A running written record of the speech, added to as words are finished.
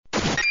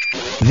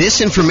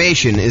This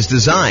information is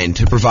designed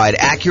to provide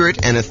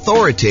accurate and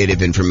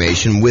authoritative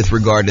information with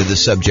regard to the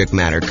subject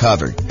matter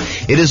covered.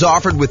 It is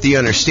offered with the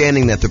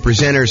understanding that the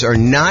presenters are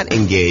not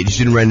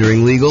engaged in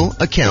rendering legal,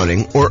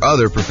 accounting, or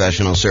other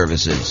professional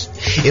services.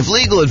 If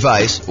legal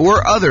advice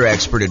or other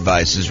expert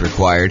advice is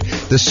required,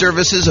 the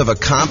services of a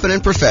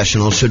competent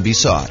professional should be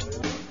sought.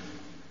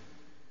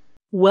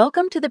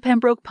 Welcome to the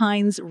Pembroke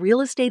Pines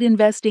Real Estate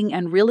Investing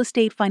and Real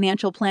Estate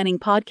Financial Planning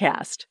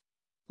Podcast.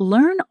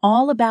 Learn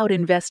all about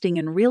investing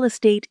in real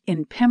estate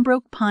in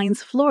Pembroke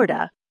Pines,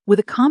 Florida, with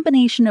a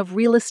combination of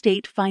real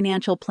estate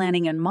financial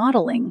planning and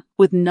modeling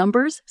with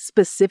numbers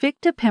specific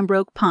to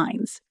Pembroke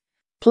Pines,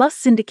 plus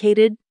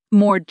syndicated,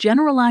 more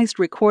generalized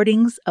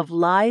recordings of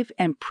live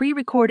and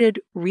pre-recorded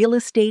real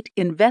estate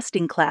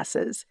investing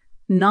classes,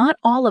 not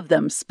all of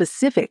them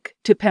specific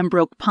to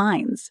Pembroke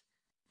Pines.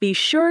 Be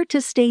sure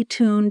to stay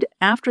tuned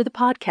after the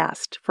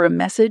podcast for a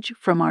message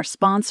from our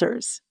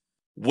sponsors.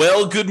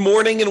 Well, good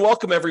morning and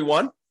welcome,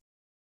 everyone.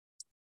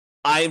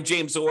 I am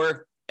James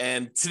Orr,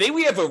 and today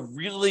we have a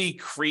really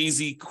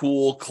crazy,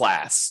 cool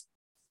class.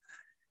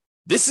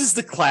 This is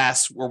the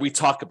class where we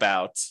talk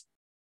about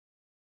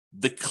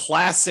the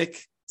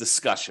classic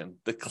discussion,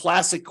 the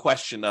classic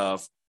question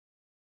of,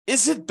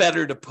 is it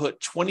better to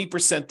put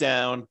 20%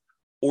 down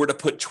or to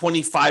put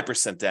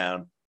 25%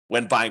 down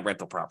when buying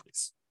rental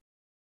properties?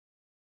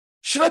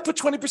 Should I put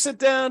 20%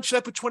 down? Should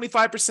I put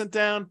 25%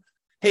 down?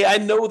 Hey, I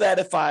know that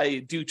if I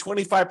do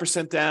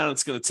 25% down,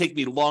 it's going to take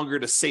me longer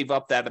to save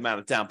up that amount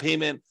of down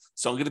payment.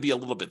 So I'm going to be a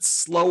little bit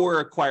slower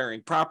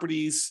acquiring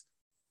properties.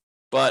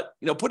 But,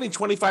 putting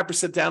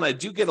 25% down, I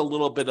do get a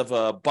little bit of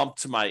a bump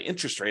to my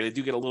interest rate. I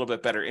do get a little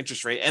bit better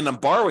interest rate, and I'm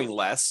borrowing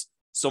less.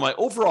 So my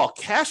overall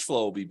cash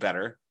flow will be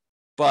better.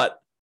 But,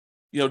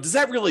 does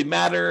that really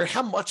matter?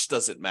 How much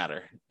does it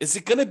matter? Is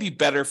it going to be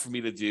better for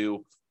me to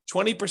do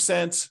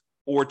 20%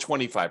 or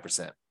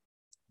 25%?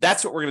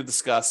 That's what we're going to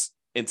discuss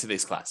in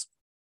today's class.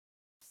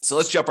 So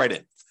let's jump right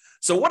in.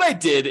 So what I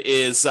did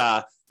is,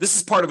 this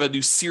is part of a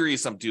new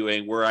series I'm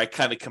doing where I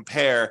kind of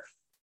compare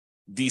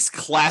these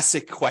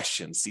classic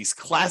questions, these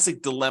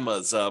classic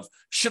dilemmas of,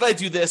 should I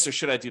do this or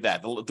should I do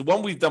that? The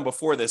one we've done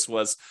before this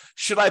was,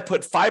 should I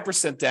put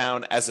 5%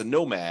 down as a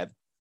nomad,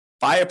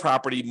 buy a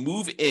property,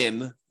 move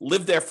in,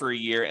 live there for a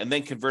year, and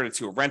then convert it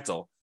to a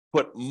rental,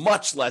 put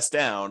much less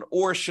down,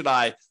 or should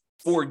I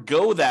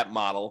forego that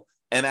model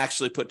and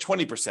actually put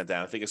 20%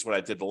 down? I think it's what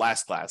I did the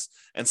last class.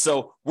 And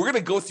so we're going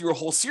to go through a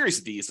whole series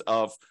of these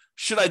of,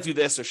 should I do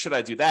this or should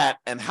I do that?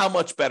 And how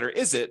much better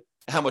is it?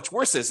 How much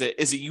worse is it?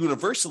 Is it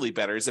universally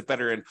better? Is it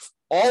better in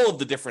all of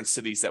the different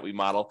cities that we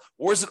model?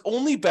 Or is it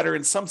only better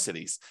in some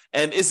cities?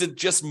 And is it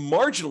just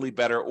marginally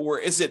better? Or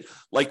is it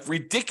like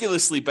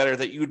ridiculously better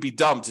that you would be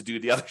dumb to do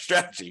the other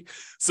strategy?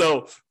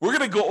 So we're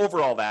going to go over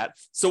all that.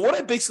 So what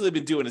I've basically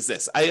been doing is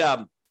this.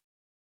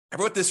 I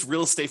wrote this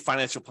real estate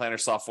financial planner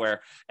software,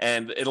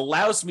 and it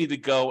allows me to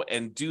go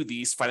and do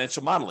these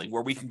financial modeling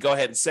where we can go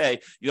ahead and say,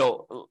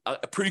 you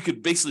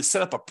could basically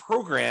set up a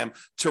program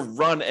to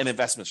run an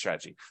investment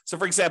strategy. So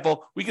for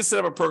example, we can set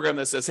up a program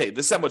that says, hey,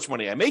 this is how much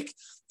money I make.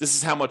 This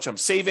is how much I'm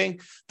saving.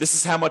 This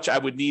is how much I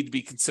would need to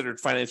be considered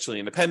financially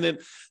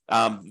independent.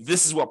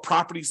 This is what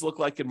properties look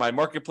like in my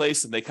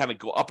marketplace, and they kind of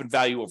go up in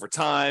value over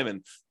time,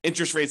 and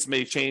interest rates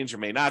may change or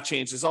may not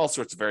change. There's all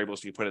sorts of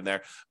variables you put in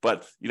there,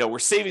 but we're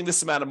saving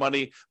this amount of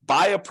money.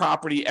 Buy a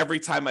property every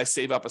time I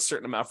save up a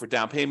certain amount for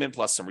down payment,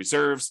 plus some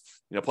reserves,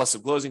 plus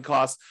some closing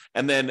costs.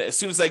 And then as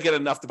soon as I get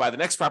enough to buy the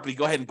next property,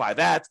 go ahead and buy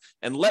that.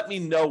 And let me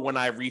know when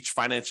I reach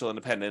financial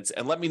independence,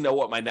 and let me know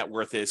what my net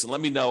worth is. And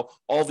let me know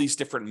all these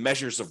different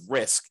measures of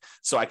risk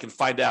so I can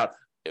find out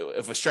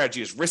if a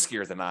strategy is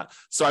riskier than not.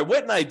 So I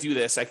went and I do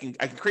this. I can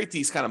create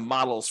these kind of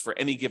models for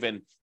any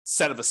given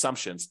set of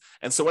assumptions.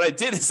 And so what I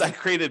did is I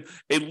created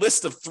a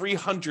list of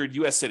 300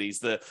 US cities,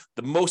 the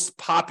most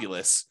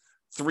populous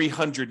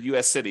 300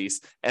 US cities.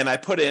 And I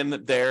put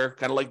in their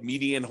kind of like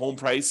median home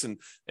price and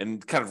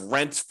kind of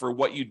rent for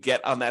what you'd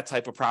get on that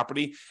type of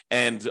property,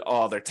 and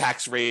their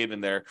tax rate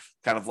and their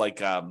kind of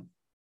like,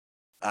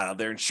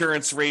 their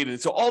insurance rate. And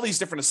so all these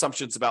different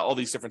assumptions about all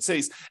these different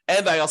cities.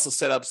 And I also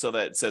set up so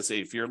that it says, hey,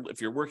 if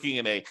you're working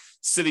in a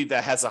city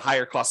that has a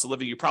higher cost of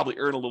living, you probably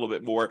earn a little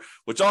bit more,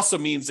 which also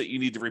means that you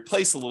need to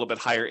replace a little bit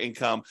higher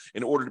income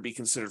in order to be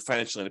considered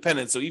financially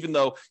independent. So even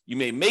though you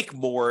may make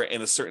more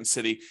in a certain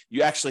city,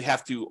 you actually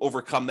have to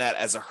overcome that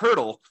as a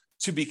hurdle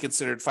to be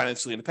considered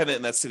financially independent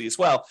in that city as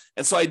well.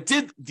 And so I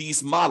did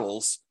these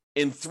models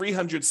in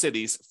 300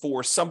 cities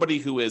for somebody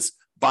who is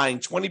buying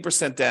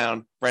 20%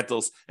 down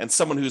rentals and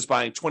someone who's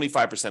buying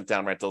 25%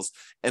 down rentals.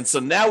 And so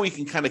now we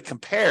can kind of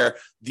compare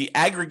the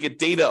aggregate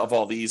data of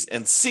all these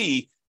and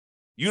see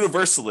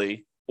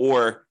universally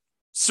or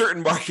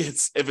certain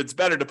markets if it's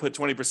better to put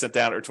 20%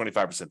 down or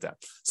 25% down.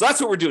 So that's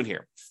what we're doing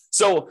here.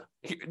 So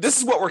this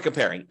is what we're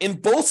comparing. In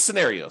both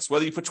scenarios,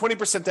 whether you put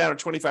 20% down or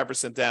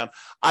 25% down,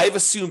 I've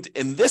assumed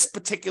in this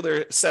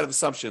particular set of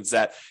assumptions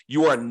that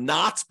you are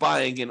not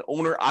buying an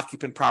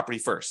owner-occupant property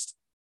first.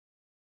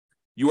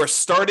 You are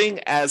starting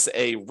as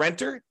a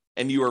renter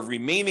and you are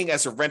remaining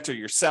as a renter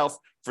yourself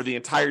for the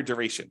entire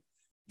duration.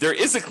 There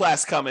is a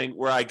class coming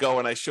where I go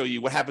and I show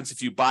you what happens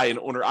if you buy an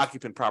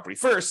owner-occupant property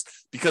first,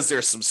 because there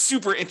are some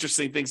super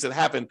interesting things that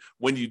happen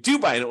when you do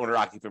buy an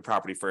owner-occupant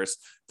property first.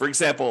 For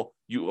example,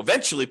 you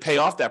eventually pay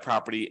off that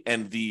property,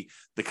 and the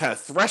kind of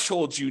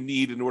thresholds you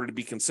need in order to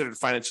be considered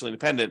financially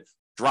independent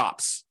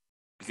drops,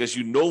 because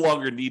you no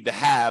longer need to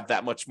have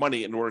that much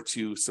money in order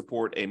to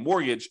support a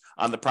mortgage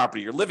on the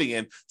property you're living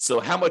in. So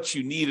how much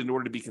you need in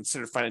order to be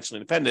considered financially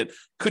independent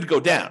could go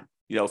down.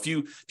 If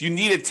you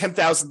needed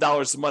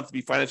 $10,000 a month to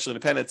be financially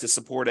independent to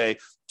support a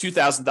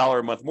 $2,000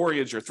 a month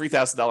mortgage or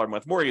 $3,000 a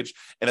month mortgage,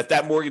 and if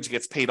that mortgage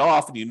gets paid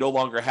off and you no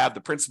longer have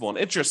the principal and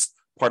interest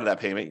part of that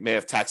payment, you may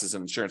have taxes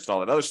and insurance and all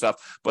that other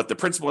stuff, but the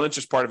principal and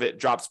interest part of it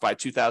drops by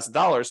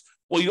 $2,000.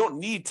 Well, you don't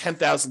need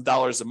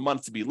 $10,000 a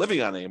month to be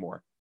living on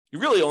anymore. You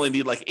really only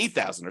need like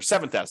 $8,000 or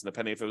 $7,000,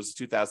 depending if it was a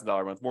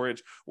 $2,000 a month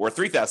mortgage or a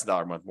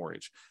 $3,000 a month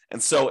mortgage.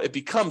 And so it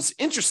becomes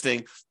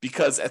interesting,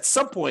 because at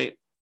some point,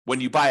 when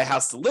you buy a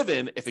house to live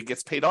in, if it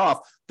gets paid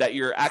off, that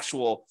your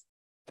actual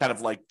kind of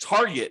like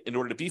target in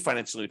order to be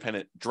financially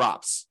independent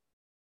drops.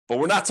 But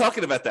we're not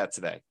talking about that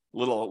today.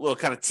 Little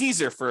kind of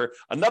teaser for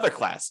another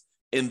class.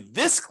 In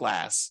this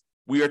class,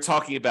 we are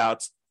talking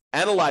about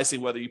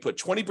analyzing whether you put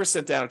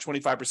 20% down or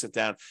 25%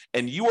 down,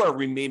 and you are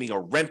remaining a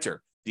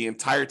renter the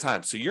entire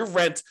time. So your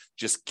rent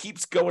just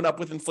keeps going up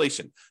with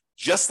inflation,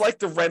 just like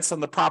the rents on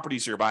the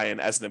properties you're buying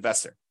as an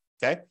investor.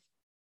 Okay.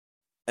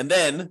 And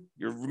then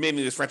you're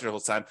remaining this renter the whole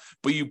time,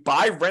 but you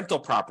buy rental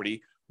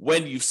property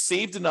when you've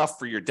saved enough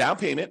for your down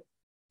payment,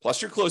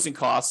 plus your closing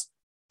costs,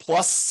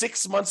 plus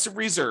 6 months of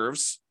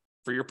reserves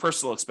for your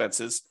personal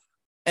expenses,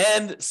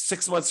 and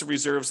 6 months of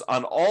reserves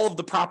on all of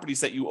the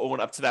properties that you own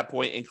up to that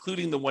point,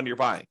 including the one you're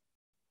buying.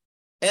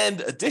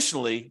 And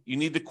additionally, you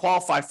need to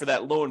qualify for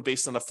that loan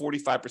based on a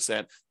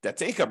 45% debt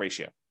to income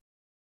ratio.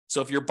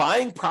 So if you're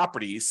buying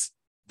properties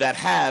that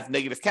have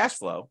negative cash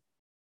flow,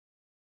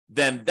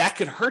 then that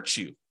could hurt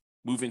you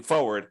moving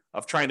forward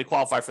of trying to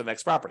qualify for the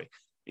next property.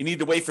 You need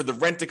to wait for the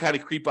rent to kind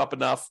of creep up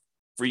enough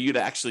for you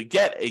to actually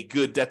get a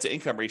good debt to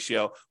income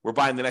ratio where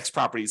buying the next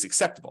property is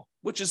acceptable,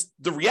 which is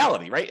the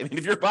reality, right? I mean,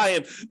 if you're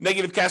buying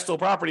negative cash flow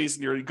properties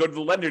and you go to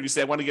the lender and you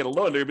say, I want to get a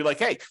loan, they'll be like,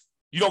 hey,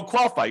 you don't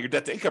qualify. Your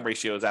debt to income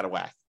ratio is out of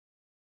whack.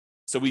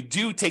 So we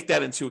do take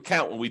that into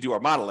account when we do our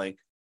modeling.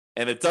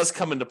 And it does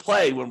come into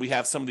play when we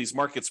have some of these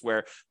markets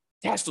where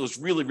cash flow is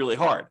really, really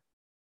hard.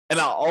 And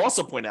I'll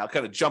also point out,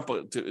 kind of jump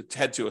to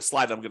head to a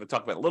slide I'm going to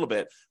talk about in a little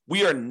bit,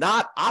 we are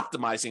not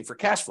optimizing for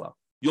cash flow.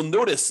 You'll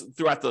notice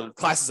throughout the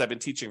classes I've been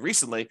teaching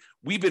recently,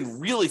 we've been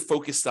really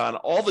focused on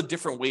all the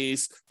different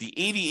ways, the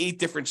 88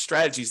 different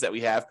strategies that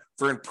we have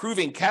for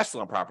improving cash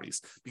flow on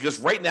properties. Because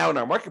right now in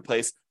our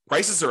marketplace,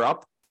 prices are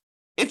up,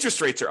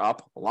 interest rates are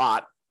up a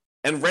lot,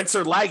 and rents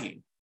are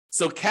lagging.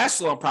 So cash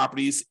flow on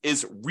properties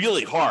is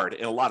really hard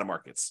in a lot of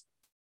markets.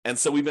 And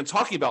so we've been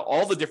talking about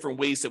all the different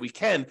ways that we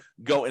can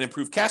go and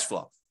improve cash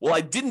flow. Well,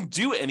 I didn't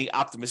do any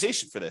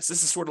optimization for this.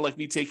 This is sort of like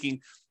me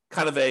taking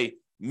kind of a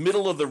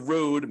middle of the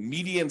road,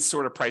 median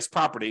sort of price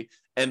property.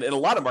 And in a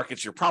lot of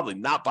markets, you're probably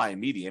not buying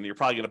median. You're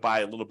probably going to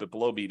buy a little bit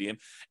below median.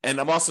 And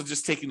I'm also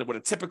just taking what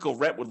a typical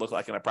rent would look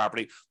like in a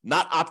property,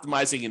 not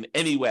optimizing in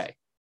any way.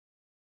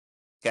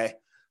 Okay.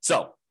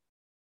 So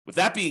with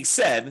that being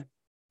said,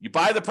 you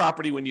buy the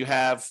property when you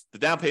have the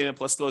down payment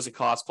plus closing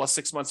costs, plus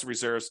 6 months of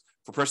reserves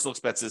for personal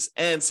expenses,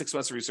 and 6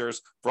 months of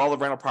reserves for all the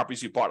rental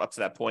properties you bought up to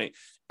that point.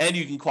 And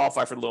you can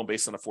qualify for the loan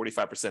based on a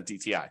 45%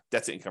 DTI,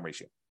 debt to income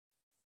ratio.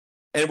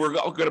 And we're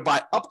going to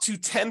buy up to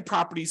 10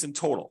 properties in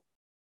total.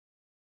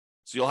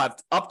 So you'll have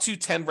up to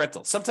 10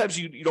 rentals. Sometimes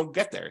you don't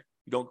get there.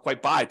 You don't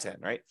quite buy 10,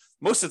 right?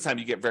 Most of the time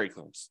you get very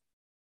close.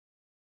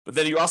 But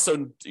then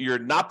you're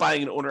not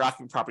buying an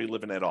owner-occupant property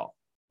living at all.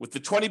 With the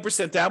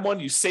 20% down one,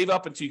 you save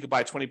up until you can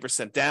buy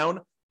 20%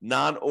 down,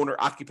 non-owner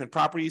occupant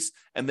properties,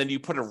 and then you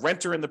put a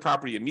renter in the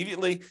property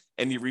immediately,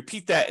 and you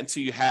repeat that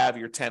until you have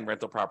your 10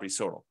 rental properties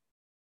total,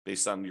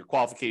 based on your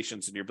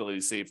qualifications and your ability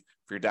to save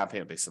for your down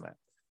payment based on that.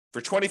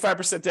 For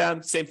 25%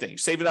 down, same thing. You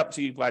save it up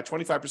until you buy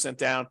 25%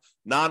 down,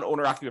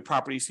 non-owner occupant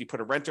properties, you put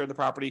a renter in the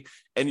property,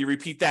 and you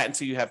repeat that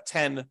until you have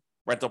 10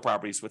 rental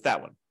properties with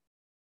that one.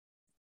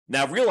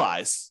 Now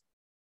realize,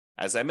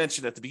 as I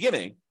mentioned at the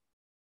beginning,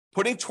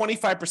 putting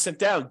 25%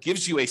 down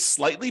gives you a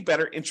slightly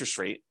better interest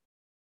rate.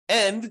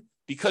 And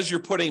because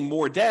you're putting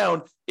more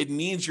down, it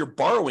means you're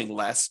borrowing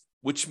less,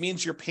 which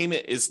means your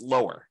payment is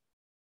lower.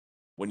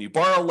 When you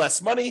borrow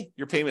less money,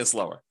 your payment is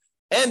lower.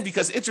 And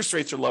because interest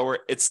rates are lower,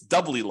 it's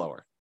doubly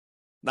lower.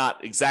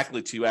 Not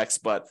exactly 2x,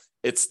 but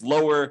it's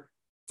lower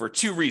for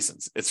two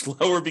reasons. It's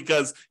lower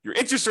because your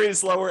interest rate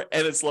is lower,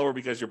 and it's lower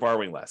because you're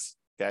borrowing less.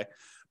 Okay.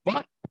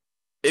 But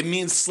it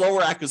means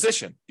slower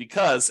acquisition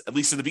because, at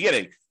least in the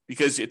beginning,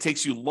 because it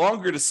takes you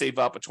longer to save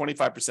up a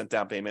 25%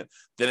 down payment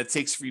than it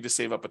takes for you to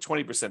save up a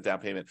 20% down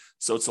payment.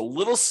 So it's a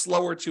little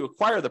slower to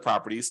acquire the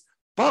properties,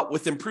 but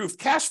with improved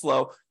cash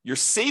flow, your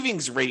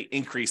savings rate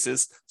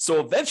increases. So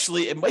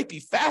eventually it might be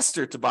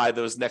faster to buy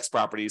those next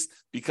properties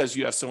because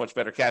you have so much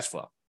better cash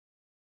flow.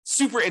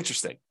 Super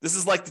interesting. This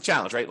is like the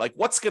challenge, right? Like,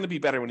 what's going to be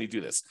better when you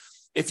do this?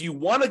 if you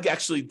want to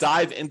actually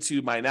dive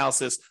into my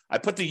analysis, I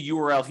put the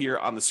URL here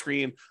on the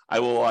screen. I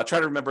will try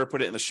to remember to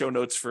put it in the show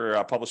notes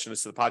for publishing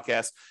this to the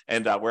podcast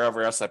and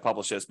wherever else I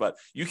publish this. But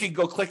you can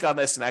go click on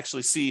this and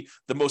actually see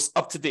the most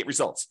up-to-date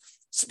results.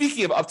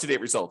 Speaking of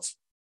up-to-date results,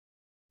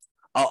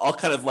 I'll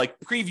kind of like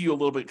preview a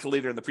little bit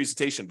later in the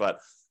presentation, but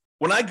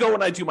when I go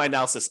and I do my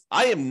analysis,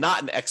 I am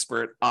not an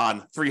expert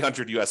on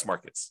 300 US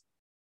markets,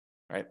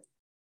 right?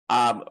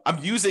 I'm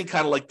using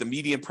kind of like the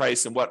median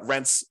price and what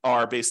rents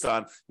are based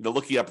on,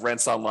 looking up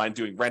rents online,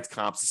 doing rent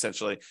comps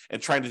essentially,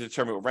 and trying to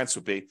determine what rents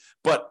would be.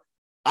 But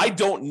I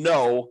don't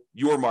know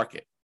your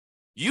market.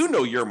 You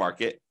know your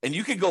market, and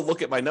you can go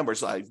look at my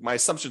numbers. My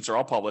assumptions are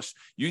all published.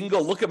 You can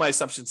go look at my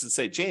assumptions and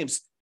say,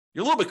 James,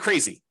 you're a little bit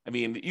crazy. I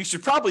mean, you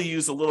should probably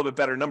use a little bit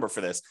better number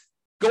for this.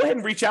 Go ahead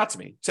and reach out to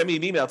me. Send me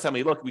an email. Tell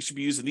me, look, we should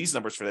be using these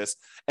numbers for this.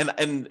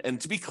 And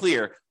to be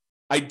clear,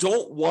 I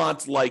don't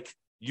want like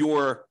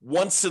your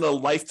once in a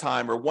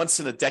lifetime or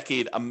once in a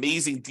decade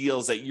amazing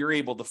deals that you're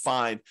able to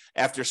find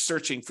after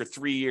searching for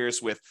 3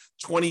 years with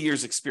 20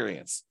 years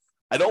experience.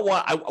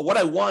 What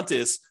I want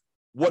is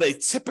what a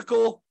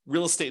typical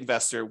real estate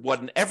investor, what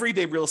an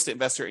everyday real estate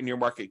investor in your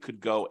market could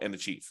go and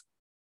achieve,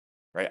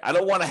 right? I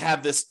don't want to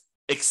have this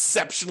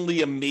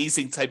exceptionally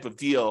amazing type of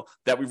deal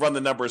that we run the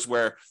numbers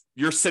where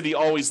your city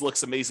always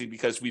looks amazing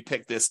because we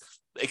picked this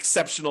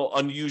exceptional,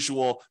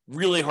 unusual,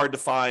 really hard to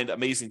find,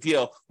 amazing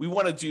deal. We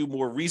want to do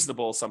more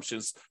reasonable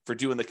assumptions for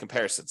doing the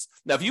comparisons.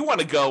 Now, if you want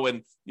to go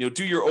and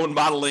do your own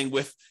modeling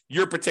with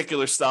your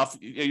particular stuff,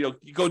 you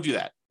go do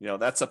that.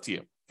 That's up to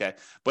you. Okay.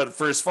 But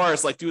for as far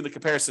as like doing the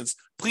comparisons,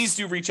 please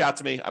do reach out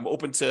to me. I'm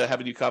open to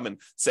having you come and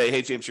say,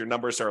 hey, James, your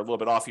numbers are a little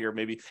bit off here,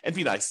 maybe, and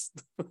be nice.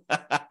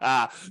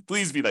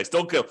 Please be nice.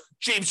 Don't go,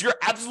 James, you're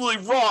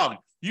absolutely wrong.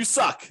 You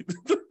suck.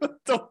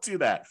 Don't do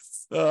that.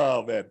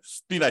 Oh, man.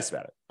 Be nice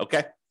about it.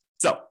 Okay.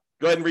 So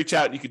go ahead and reach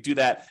out. You could do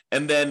that.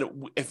 And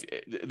then if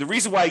the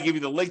reason why I gave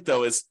you the link,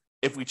 though, is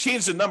if we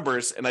change the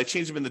numbers and I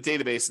change them in the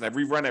database and I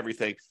rerun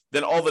everything,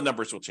 then all the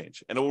numbers will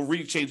change. And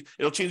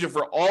it'll change it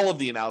for all of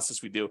the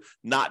analysis we do,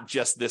 not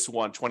just this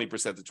one,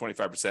 20% to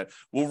 25%.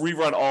 We'll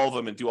rerun all of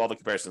them and do all the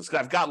comparisons.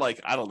 I've got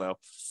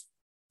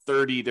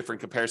 30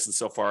 different comparisons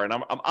so far, and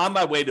I'm on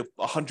my way to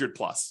 100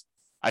 plus.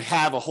 I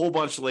have a whole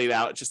bunch laid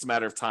out. It's just a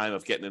matter of time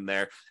of getting in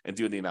there and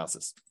doing the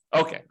analysis.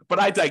 Okay, but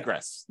I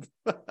digress.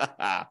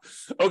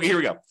 Okay, here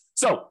we go.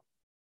 So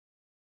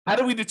how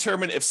do we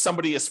determine if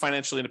somebody is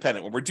financially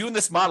independent? When we're doing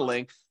this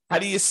modeling, how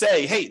do you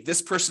say, hey,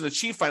 this person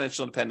achieved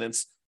financial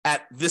independence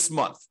at this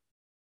month?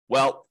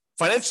 Well,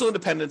 financial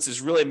independence is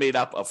really made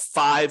up of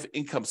 5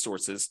 income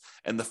sources,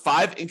 and the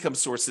 5 income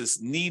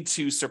sources need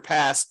to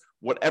surpass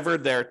whatever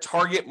their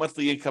target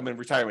monthly income in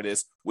retirement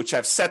is, which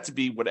I've set to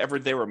be whatever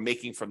they were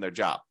making from their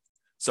job.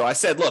 So I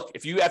said, look,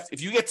 if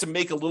you get to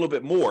make a little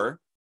bit more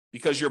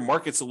because your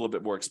market's a little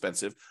bit more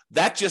expensive,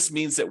 that just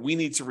means that we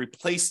need to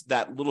replace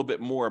that little bit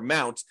more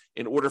amount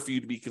in order for you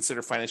to be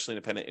considered financially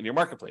independent in your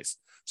marketplace.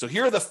 So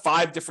here are the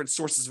 5 different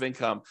sources of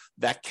income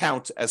that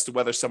count as to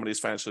whether somebody is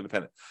financially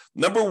independent.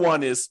 Number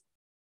 1 is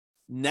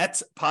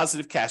net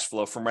positive cash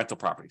flow from rental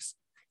properties.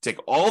 Take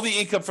all the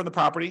income from the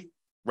property,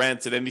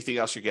 rent, and anything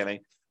else you're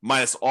getting,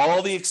 minus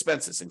all the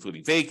expenses,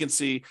 including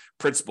vacancy,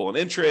 principal and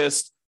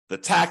interest, the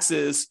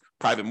taxes,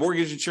 private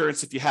mortgage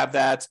insurance if you have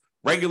that,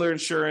 regular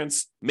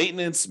insurance,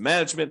 maintenance,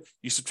 management.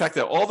 You subtract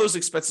out all those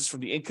expenses from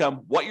the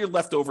income. What you're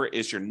left over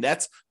is your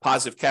net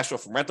positive cash flow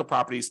from rental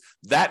properties.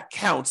 That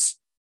counts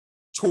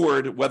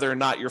toward whether or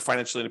not you're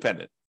financially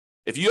independent.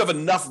 If you have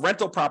enough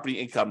rental property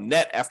income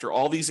net after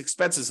all these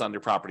expenses on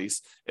your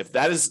properties, if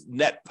that is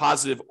net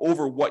positive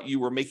over what you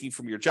were making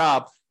from your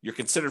job, you're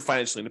considered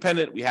financially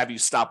independent. We have you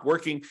stop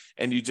working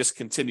and you just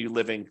continue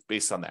living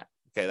based on that.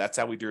 Okay, that's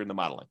how we do it in the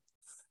modeling.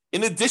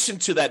 In addition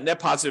to that net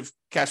positive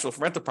cash flow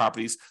from rental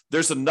properties,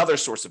 there's another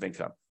source of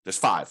income. There's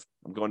 5.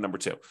 I'm going number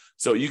 2.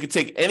 So you can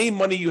take any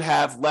money you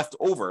have left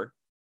over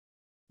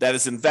that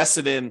is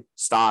invested in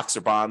stocks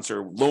or bonds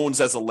or loans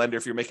as a lender,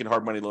 if you're making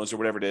hard money loans or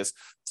whatever it is,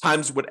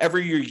 times whatever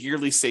your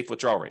yearly safe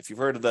withdrawal rate. If you've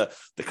heard of the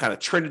kind of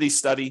Trinity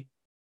study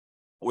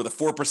or the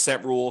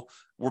 4% rule,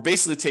 we're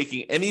basically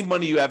taking any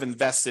money you have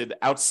invested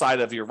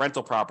outside of your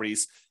rental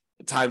properties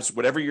times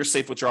whatever your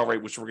safe withdrawal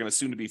rate, which we're going to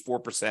assume to be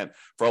 4%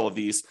 for all of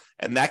these.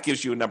 And that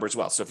gives you a number as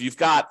well. So if you've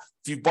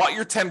bought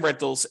your 10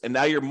 rentals and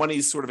now your money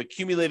is sort of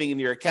accumulating in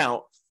your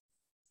account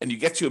and you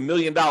get to $1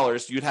 million,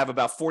 you'd have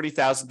about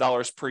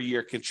 $40,000 per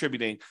year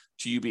contributing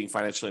to you being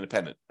financially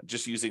independent.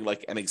 Just using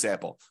like an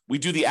example. We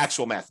do the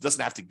actual math. It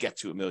doesn't have to get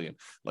to $1 million.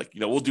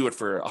 We'll do it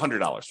for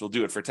 $100. We'll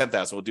do it for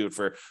 $10,000. We'll do it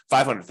for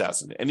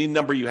 $500,000. Any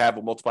number you have,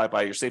 we'll multiply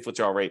by your safe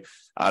withdrawal rate,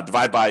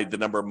 divide by the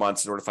number of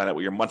months in order to find out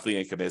what your monthly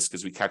income is,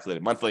 because we calculate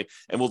it monthly,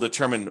 and we'll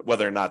determine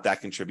whether or not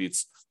that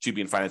contributes to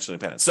being financially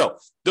independent. So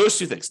those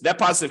 2 things, net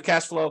positive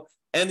cash flow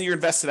and your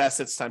invested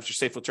assets times your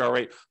safe withdrawal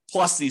rate,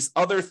 plus these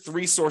other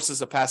 3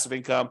 sources of passive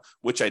income,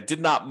 which I did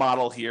not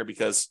model here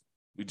because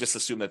we just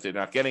assume that they're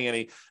not getting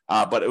any,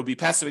 but it would be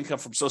passive income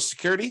from Social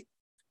Security. You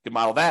can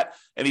model that.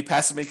 Any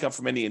passive income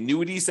from any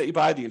annuities that you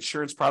buy, the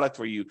insurance product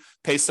where you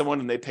pay someone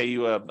and they pay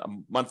you a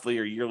monthly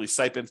or yearly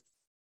stipend.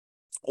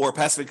 or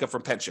passive income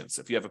from pensions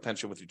if you have a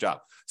pension with your job.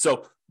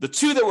 So the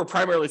two that we're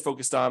primarily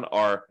focused on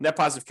are net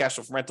positive cash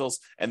flow from rentals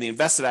and the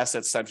invested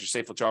assets times your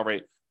safe withdrawal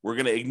rate. We're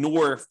going to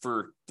ignore,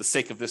 for the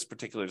sake of this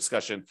particular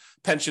discussion,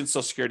 pensions,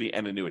 Social Security,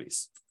 and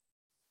annuities.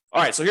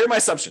 All right, so here are my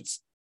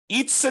assumptions.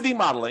 Each city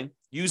modeling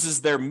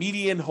uses their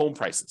median home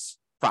prices,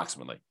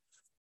 approximately,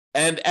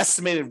 and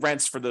estimated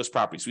rents for those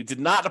properties. We did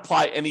not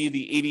apply any of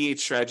the 88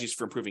 strategies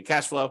for improving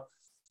cash flow.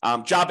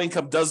 Job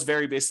income does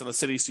vary based on the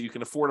city, so you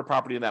can afford a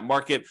property in that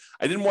market.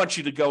 I didn't want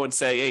you to go and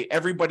say, hey,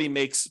 everybody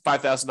makes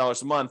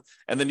 $5,000 a month,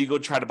 and then you go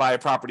try to buy a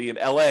property in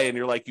LA, and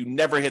you're like, you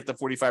never hit the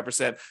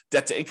 45%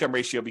 debt to income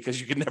ratio because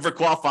you can never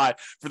qualify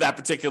for that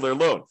particular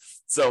loan.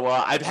 So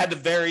I've had to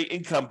vary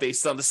income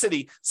based on the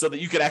city so that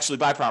you could actually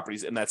buy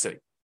properties in that city,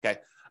 okay?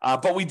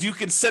 But we do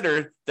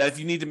consider that if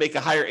you need to make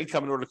a higher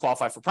income in order to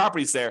qualify for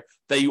properties there,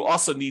 that you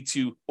also need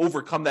to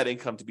overcome that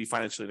income to be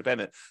financially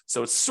independent.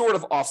 So it sort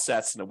of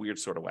offsets in a weird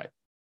sort of way.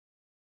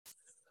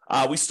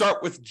 We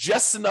start with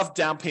just enough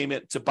down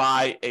payment to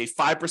buy a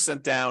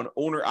 5% down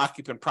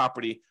owner-occupant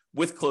property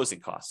with closing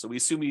costs. So we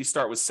assume you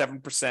start with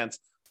 7%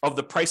 of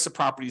the price of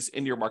properties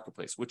in your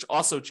marketplace, which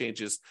also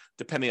changes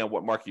depending on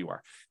what market you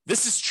are.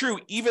 This is true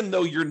even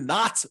though you're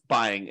not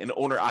buying an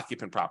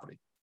owner-occupant property,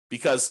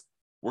 because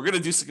we're going to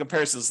do some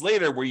comparisons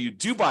later where you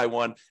do buy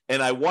one,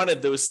 and I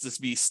wanted those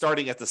to be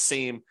starting at the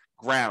same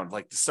ground,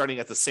 like starting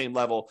at the same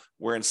level,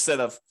 where instead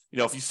of,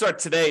 if you start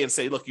today and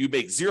say, look, you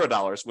make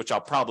 $0, which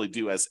I'll probably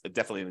do as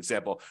definitely an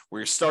example,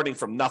 where you're starting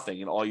from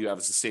nothing and all you have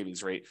is a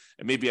savings rate,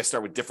 and maybe I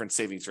start with different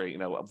savings rate,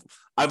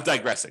 I'm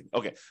digressing.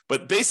 Okay.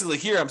 But basically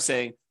here I'm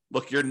saying,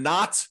 look, you're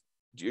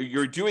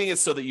doing it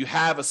so that you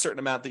have a certain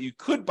amount that you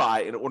could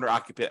buy an owner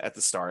occupant at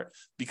the start,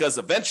 because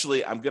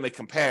eventually I'm going to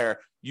compare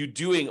you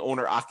doing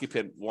owner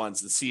occupant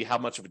ones and see how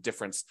much of a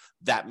difference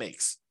that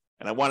makes.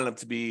 And I wanted them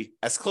to be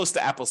as close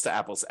to apples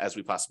as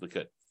we possibly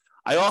could.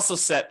 I also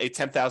set a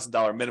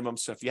 $10,000 minimum.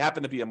 So if you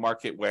happen to be a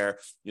market where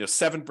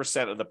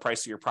 7% of the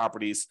price of your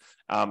properties,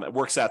 it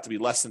works out to be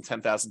less than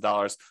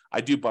 $10,000,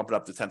 I do bump it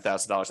up to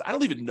 $10,000. I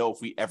don't even know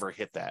if we ever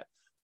hit that.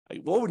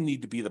 What would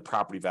need to be the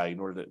property value in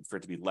order for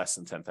it to be less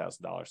than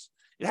 $10,000?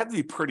 It had to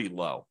be pretty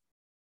low.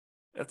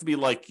 It had to be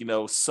like,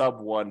 sub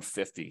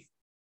 150.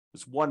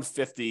 It's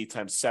 150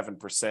 times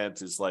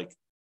 7% is like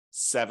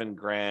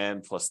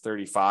 $7,000 plus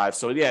 35.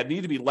 So yeah, it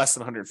needed to be less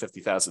than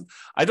 150,000.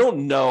 I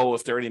don't know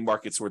if there are any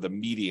markets where the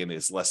median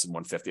is less than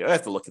 150. I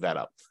have to look that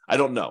up. I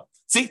don't know.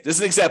 See, this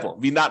is an example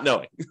of me not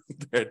knowing.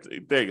 There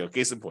you go.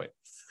 Case in point.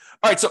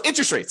 All right. So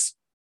interest rates.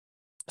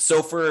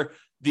 So for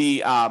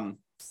the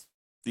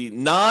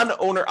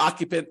non-owner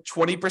occupant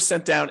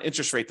 20% down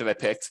interest rate that I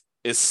picked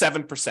is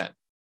 7%.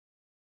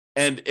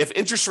 And if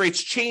interest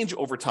rates change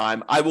over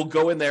time, I will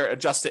go in there,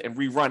 adjust it, and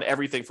rerun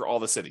everything for all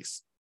the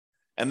cities.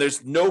 And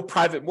there's no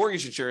private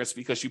mortgage insurance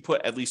because you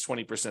put at least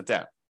 20%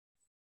 down.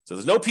 So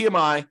there's no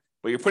PMI,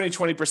 but you're putting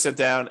 20%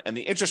 down, and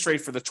the interest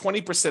rate for the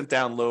 20%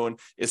 down loan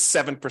is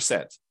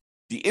 7%.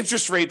 The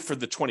interest rate for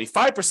the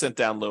 25%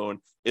 down loan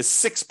is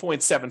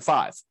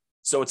 6.75.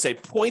 So it's a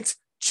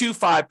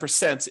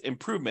 0.25%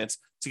 improvement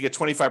to get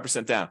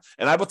 25% down.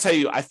 And I will tell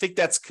you, I think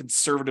that's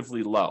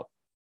conservatively low.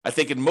 I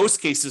think in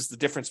most cases, the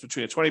difference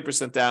between a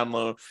 20% down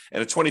loan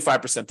and a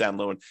 25% down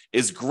loan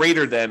is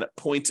greater than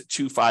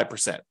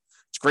 0.25%.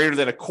 It's greater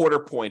than a quarter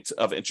point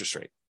of interest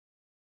rate.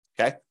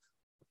 Okay.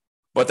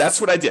 But that's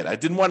what I did. I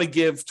didn't want to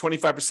give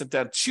 25%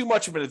 down too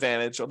much of an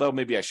advantage, although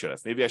maybe I should have.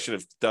 Maybe I should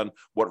have done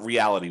what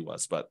reality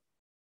was, but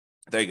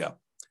there you go.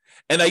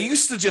 And I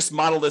used to just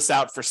model this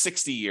out for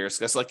 60 years.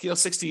 Because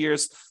 60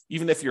 years,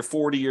 even if you're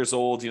 40 years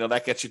old,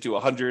 that gets you to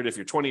 100. If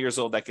you're 20 years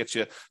old, that gets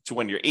you to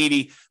when you're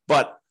 80.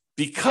 But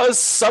because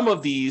some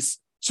of these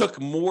took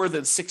more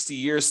than 60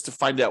 years to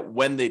find out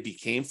when they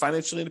became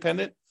financially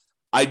independent,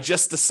 I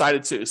just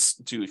decided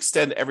to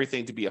extend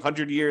everything to be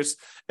 100 years.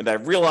 And I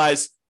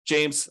realized,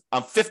 James,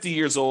 I'm 50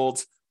 years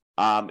old.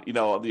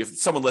 If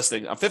someone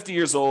listening, I'm 50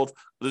 years old.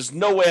 There's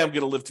no way I'm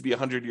going to live to be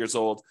 100 years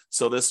old.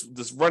 So this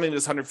running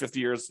this 150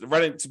 years,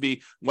 running to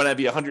be when I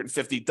be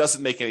 150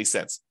 doesn't make any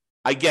sense.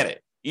 I get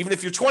it. Even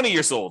if you're 20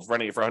 years old,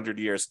 running it for 100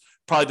 years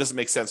probably doesn't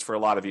make sense for a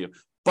lot of you.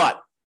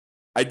 But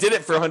I did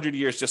it for 100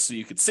 years just so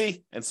you could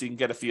see and so you can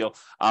get a feel.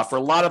 For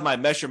a lot of my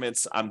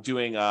measurements, I'm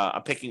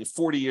picking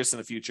 40 years in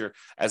the future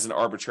as an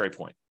arbitrary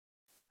point.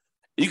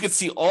 You can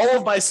see all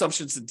of my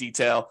assumptions in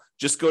detail.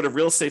 Just go to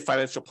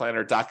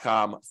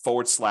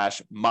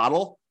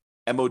realestatefinancialplanner.com/model,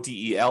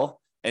 MODEL,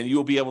 and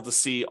you'll be able to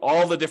see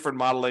all the different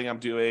modeling I'm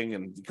doing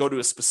and go to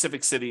a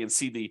specific city and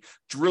see the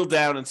drill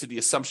down into the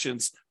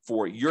assumptions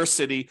for your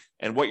city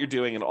and what you're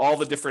doing and all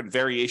the different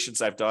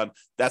variations I've done.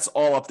 That's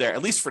all up there,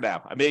 at least for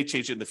now. I may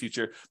change it in the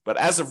future, but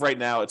as of right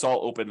now, it's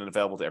all open and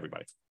available to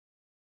everybody.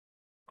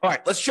 All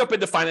right, let's jump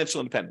into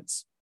financial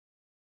independence.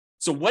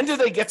 So when do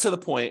they get to the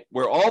point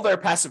where all their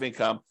passive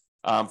income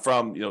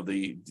from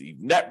the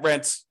net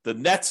rent, the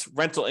net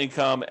rental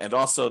income, and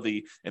also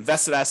the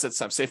invested assets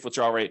times safe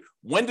withdrawal rate,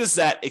 when does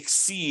that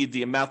exceed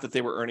the amount that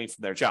they were earning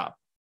from their job?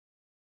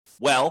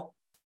 Well,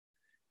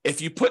 if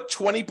you put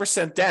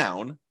 20%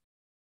 down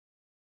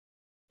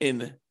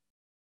in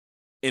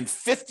in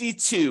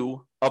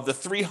 52 of the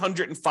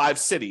 305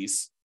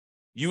 cities,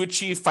 you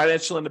achieve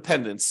financial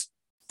independence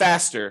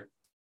faster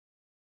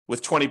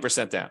with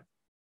 20% down.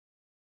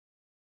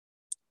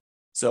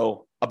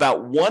 So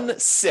about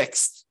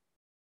 1/6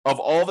 of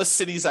all the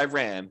cities I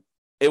ran,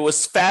 it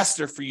was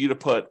faster for you to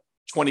put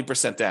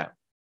 20% down.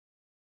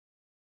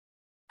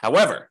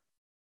 However,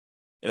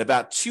 in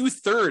about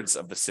 2/3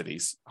 of the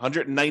cities,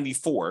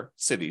 194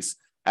 cities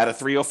out of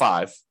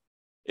 305,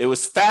 it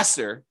was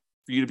faster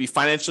for you to be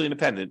financially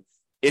independent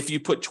if you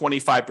put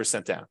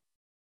 25% down.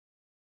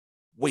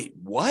 Wait,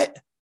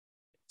 what?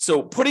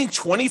 So putting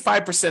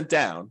 25%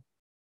 down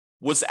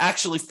was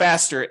actually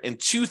faster in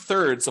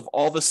 2/3 of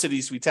all the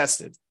cities we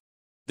tested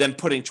than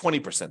putting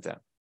 20% down.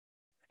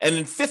 And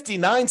in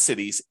 59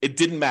 cities, it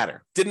didn't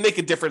matter. Didn't make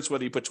a difference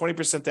whether you put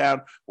 20%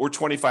 down or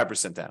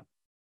 25% down.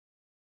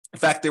 In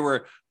fact, there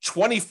were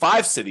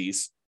 25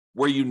 cities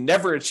where you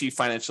never achieved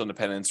financial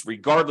independence,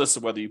 regardless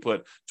of whether you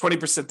put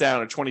 20%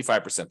 down or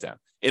 25% down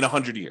in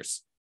 100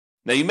 years.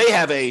 Now, you may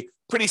have a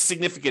pretty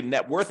significant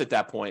net worth at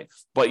that point,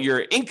 but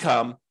your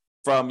income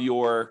from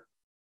your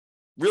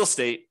real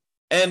estate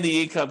and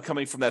the income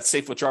coming from that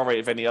safe withdrawal rate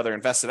of any other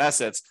invested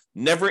assets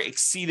never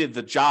exceeded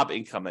the job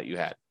income that you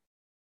had.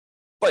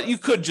 But you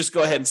could just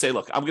go ahead and say,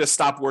 look, I'm going to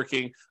stop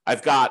working.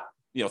 I've got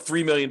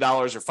 $3 million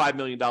or $5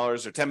 million or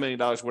 $10 million,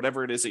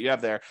 whatever it is that you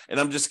have there, and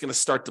I'm just going to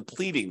start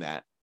depleting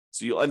that.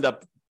 So you'll end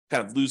up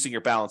kind of losing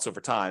your balance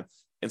over time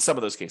in some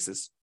of those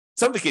cases.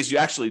 Some of the cases you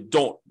actually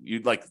don't,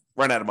 you'd like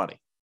run out of money.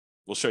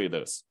 We'll show you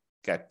those.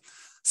 Okay.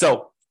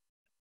 So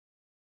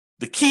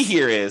the key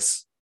here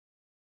is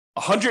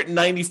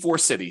 194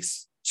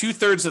 cities,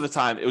 2/3 of the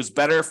time, it was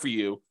better for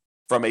you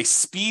from a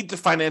speed to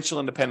financial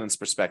independence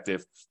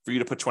perspective for you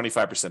to put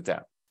 25%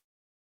 down.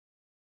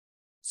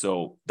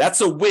 So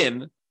that's a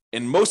win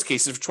in most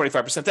cases for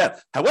 25% down.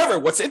 However,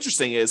 what's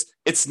interesting is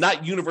it's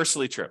not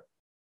universally true.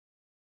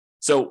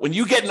 So when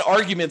you get in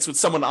arguments with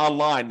someone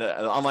online,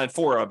 an online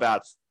forum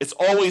about it's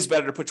always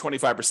better to put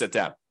 25%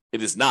 down,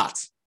 it is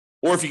not.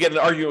 Or if you get in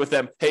an argument with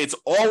them, hey, it's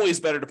always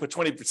better to put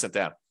 20%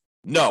 down.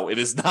 No, it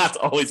is not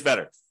always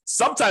better.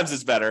 Sometimes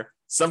it's better,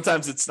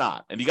 sometimes it's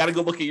not. And you got to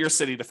go look at your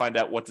city to find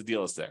out what the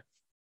deal is there.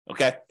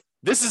 Okay?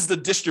 This is the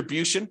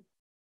distribution.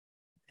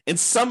 In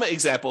some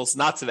examples,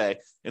 not today,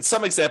 in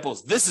some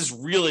examples, this is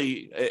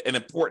really an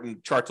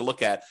important chart to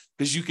look at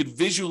because you could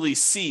visually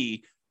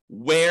see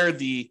where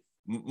the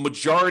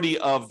majority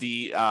of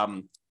the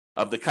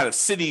kind of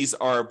cities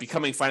are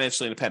becoming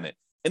financially independent.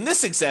 In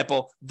this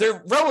example,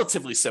 they're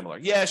relatively similar.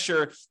 Yeah,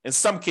 sure. In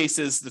some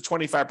cases, the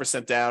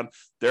 25% down,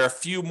 there are a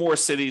few more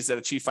cities that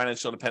achieve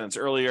financial independence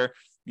earlier.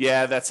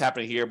 Yeah, that's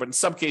happening here. But in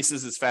some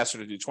cases, it's faster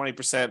to do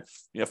 20%,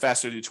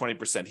 faster to do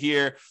 20%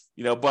 here,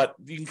 but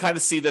you can kind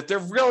of see that they're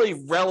really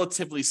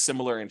relatively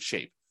similar in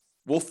shape.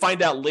 We'll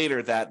find out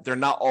later that they're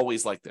not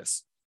always like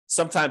this.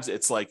 Sometimes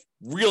it's like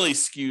really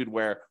skewed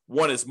where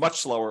one is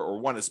much slower or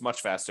one is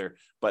much faster.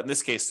 But in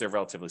this case, they're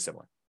relatively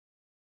similar.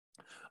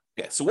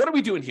 Okay, so what are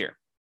we doing here?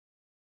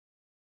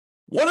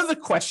 One of the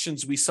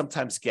questions we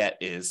sometimes get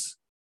is,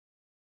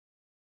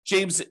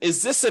 James,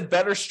 is this a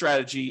better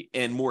strategy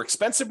in more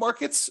expensive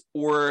markets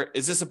or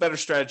is this a better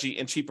strategy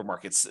in cheaper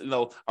markets?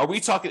 Are we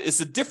talking, is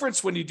the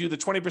difference when you do the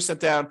 20%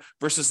 down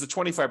versus the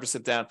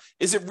 25% down,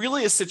 is it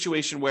really a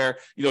situation where,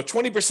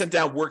 20%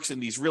 down works in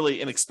these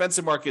really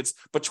inexpensive markets,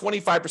 but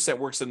 25%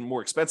 works in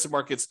more expensive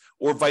markets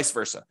or vice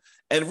versa?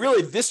 And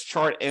really this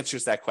chart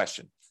answers that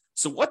question.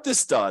 So what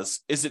this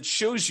does is it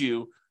shows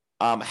you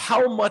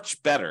how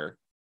much better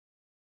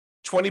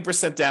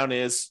 20% down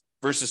is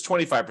versus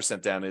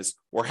 25% down is,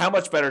 or how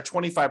much better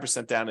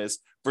 25% down is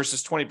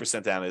versus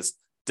 20% down is,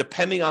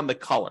 depending on the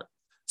color.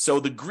 So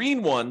the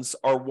green ones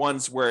are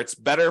ones where it's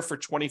better for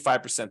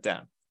 25%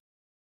 down.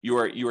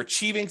 You're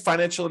achieving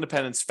financial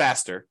independence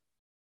faster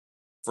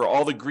for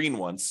all the green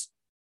ones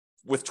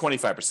with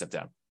 25%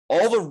 down.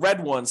 All the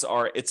red ones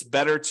are it's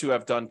better to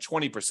have done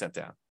 20%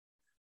 down.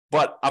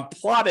 But I'm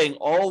plotting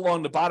all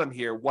along the bottom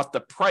here what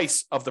the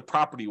price of the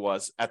property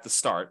was at the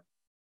start.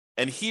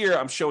 And here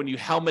I'm showing you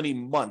how many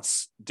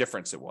months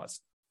difference it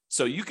was.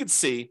 So you could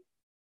see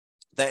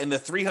that in the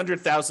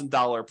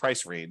 $300,000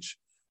 price range,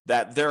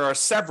 that there are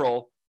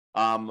several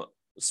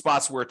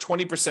spots where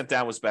 20%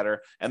 down was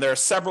better, and there are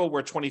several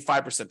where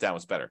 25% down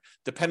was better,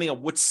 depending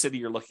on which city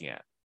you're looking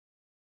at.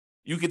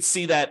 You could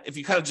see that if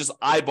you kind of just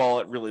eyeball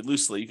it really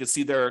loosely, you can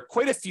see there are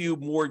quite a few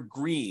more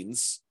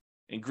greens,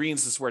 and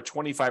greens is where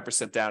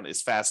 25% down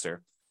is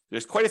faster.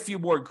 There's quite a few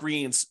more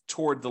greens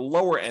toward the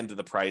lower end of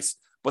the price,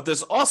 but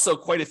there's also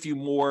quite a few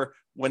more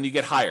when you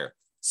get higher.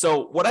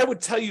 So what I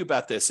would tell you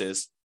about this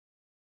is,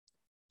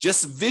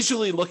 just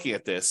visually looking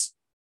at this,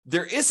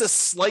 there is a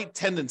slight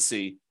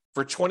tendency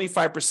for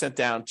 25%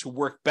 down to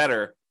work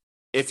better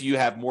if you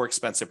have more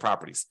expensive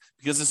properties,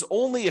 because there's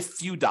only a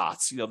few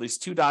dots, these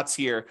two dots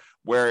here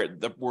where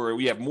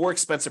we have more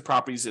expensive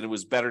properties and it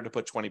was better to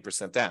put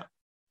 20% down.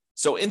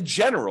 So in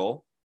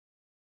general,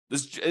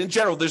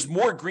 there's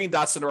more green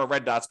dots than there are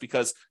red dots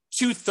because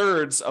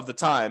 2/3 of the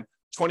time,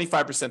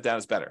 25% down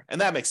is better. And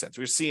that makes sense.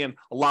 We're seeing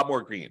a lot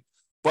more green.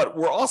 But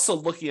we're also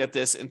looking at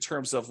this in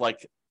terms of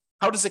like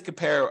how does it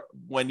compare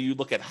when you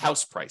look at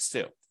house price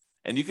too?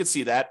 And you can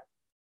see that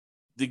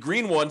the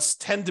green ones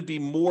tend to be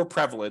more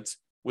prevalent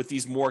with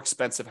these more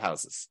expensive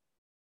houses.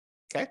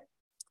 Okay.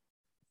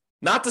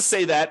 Not to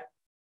say that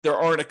there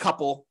aren't a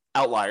couple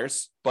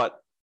outliers, but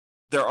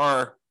there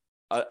are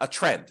a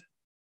trend,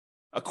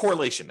 a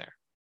correlation there.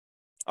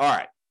 All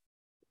right.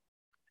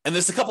 And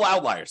there's a couple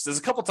outliers. There's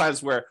a couple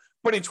times where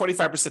putting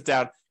 25%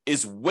 down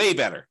is way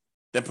better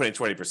than putting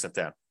 20%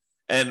 down.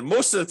 And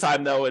most of the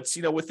time, though, it's,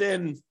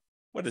 within,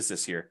 what is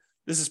this here?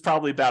 This is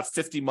probably about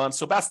 50 months,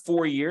 so about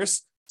 4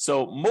 years.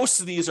 So most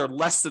of these are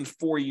less than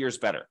 4 years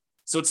better.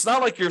 So it's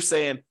not like you're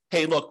saying,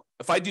 hey, look,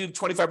 if I do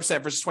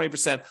 25% versus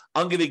 20%,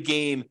 I'm going to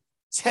gain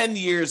 10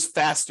 years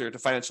faster to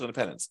financial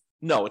independence.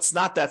 No, it's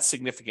not that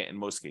significant in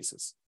most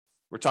cases.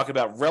 We're talking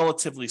about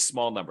relatively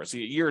small numbers, a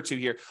year or two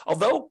here.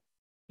 Although,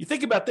 you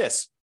think about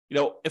this,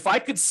 if I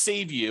could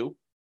save you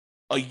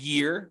a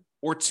year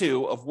or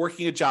two of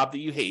working a job that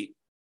you hate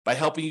by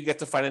helping you get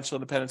to financial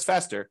independence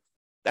faster,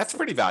 that's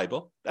pretty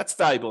valuable. That's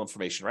valuable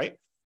information, right?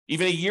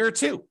 Even a year or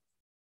two,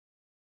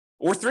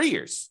 or 3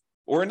 years,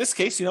 or in this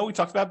case, we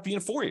talked about being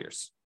 4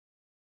 years.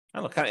 I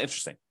don't know, kind of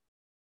interesting.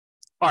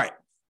 All right,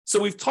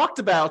 so we've talked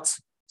about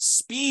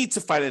speed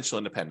to financial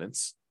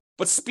independence,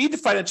 but speed to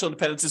financial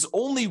independence is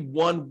only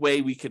one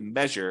way we can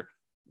measure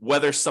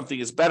whether something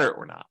is better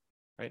or not,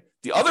 right?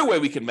 The other way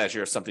we can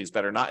measure if something's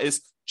better or not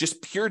is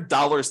just pure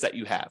dollars that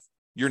you have,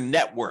 your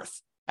net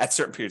worth at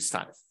certain periods of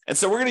time. And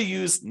so we're going to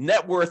use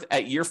net worth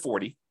at year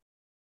 40,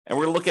 and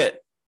we're going to look at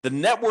the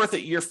net worth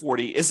at year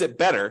 40. Is it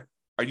better,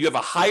 or do you have a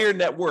higher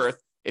net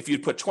worth if you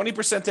put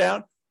 20%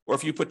 down or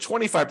if you put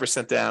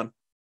 25% down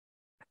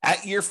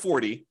at year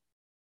 40,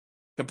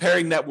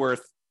 comparing net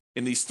worth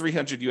in these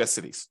 300 US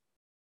cities?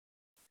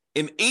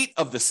 In 8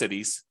 of the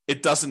cities,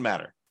 it doesn't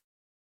matter.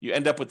 You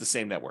end up with the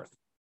same net worth,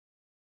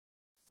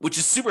 which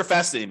is super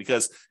fascinating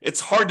because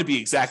it's hard to be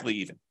exactly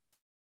even.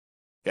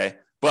 Okay.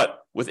 But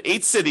with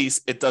 8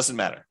 cities, it doesn't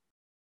matter.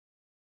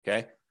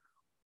 Okay.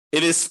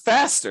 It is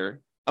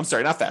faster. I'm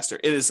sorry, not faster.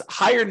 It is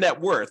higher net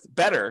worth,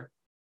 better.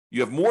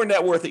 You have more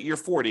net worth at year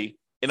 40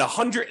 in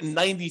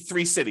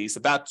 193 cities,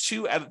 about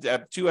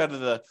two-thirds,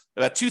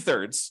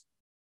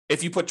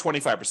 if you put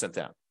 25%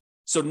 down.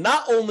 So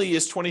not only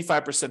is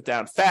 25%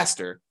 down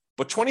faster,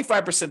 but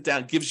 25%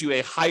 down gives you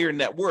a higher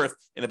net worth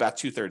in about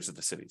 2/3 of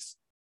the cities.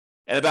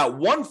 And about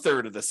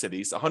 1/3 of the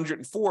cities,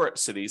 104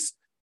 cities,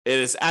 it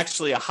is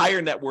actually a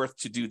higher net worth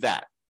to do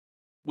that,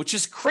 which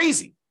is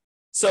crazy.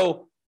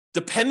 So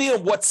depending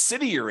on what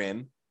city you're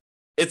in,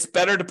 it's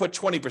better to put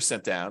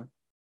 20% down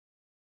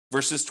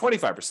versus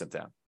 25%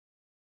 down.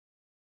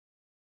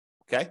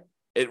 Okay?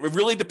 It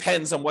really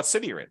depends on what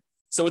city you're in.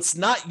 So it's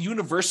not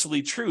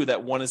universally true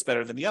that one is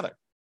better than the other.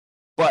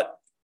 But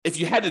if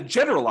you had to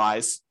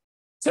generalize,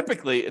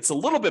 typically it's a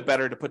little bit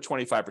better to put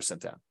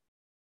 25% down.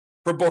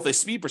 From both a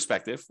speed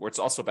perspective, where it's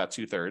also about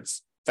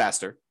 2/3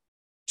 faster,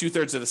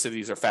 2/3 of the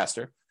cities are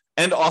faster,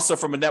 and also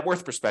from a net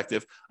worth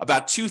perspective,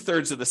 about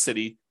 2/3 of the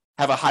city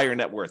have a higher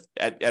net worth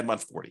at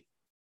month 40.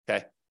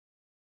 Okay.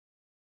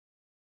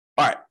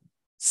 All right.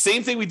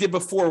 Same thing we did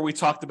before. We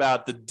talked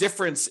about the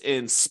difference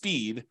in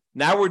speed.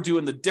 Now we're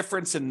doing the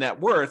difference in net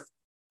worth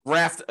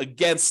graphed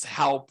against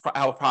how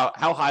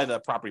high the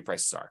property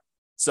prices are.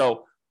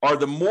 So are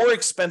the more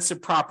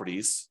expensive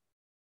properties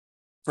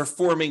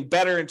performing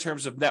better in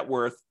terms of net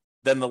worth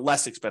than the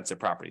less expensive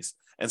properties?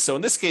 And so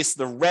in this case,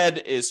 the red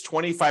is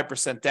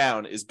 25%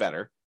 down is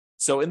better.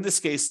 So in this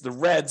case, the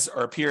reds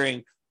are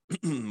appearing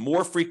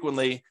more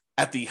frequently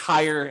at the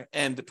higher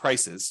end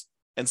prices.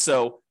 And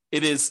so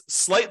it is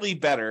slightly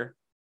better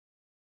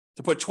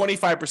to put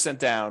 25%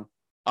 down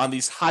on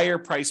these higher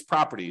priced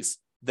properties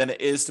than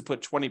it is to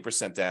put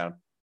 20% down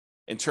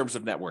in terms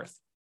of net worth.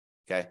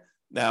 Okay.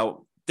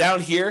 Now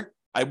down here,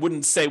 I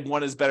wouldn't say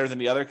one is better than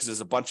the other because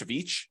there's a bunch of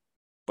each,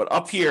 but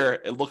up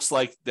here, it looks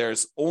like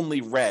there's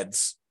only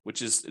reds,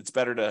 which is, it's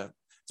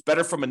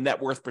better from a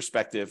net worth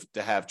perspective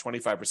to have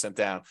 25%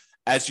 down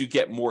as you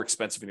get more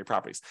expensive in your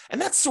properties.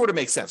 And that sort of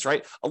makes sense,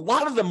 right? A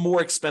lot of the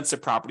more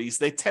expensive properties,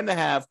 they tend to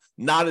have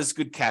not as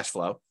good cash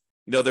flow.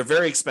 They're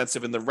very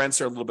expensive and the rents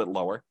are a little bit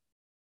lower.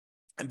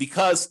 And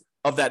because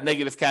of that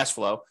negative cash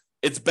flow,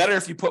 it's better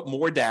if you put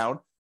more down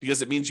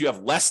because it means you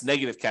have less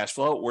negative cash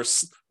flow or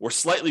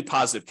slightly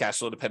positive cash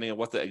flow, depending on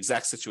what the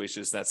exact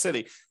situation is in that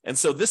city. And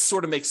so this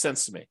sort of makes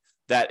sense to me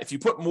that if you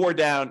put more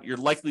down, you're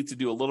likely to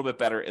do a little bit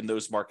better in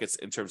those markets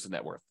in terms of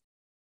net worth.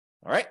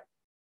 All right.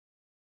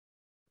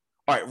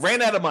 All right.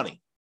 Ran out of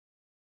money.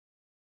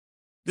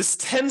 This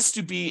tends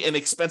to be in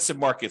expensive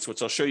markets,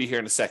 which I'll show you here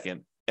in a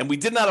second. And we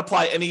did not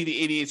apply any of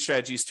the 88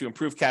 strategies to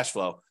improve cash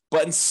flow.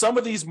 But in some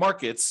of these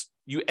markets,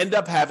 you end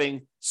up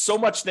having so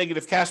much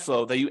negative cash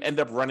flow that you end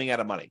up running out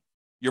of money.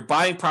 You're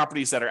buying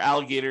properties that are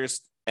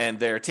alligators and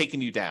they're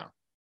taking you down.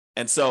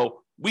 And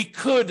so we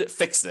could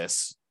fix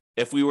this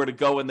if we were to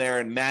go in there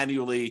and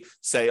manually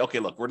say, okay,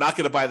 look, we're not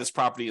going to buy this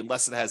property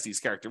unless it has these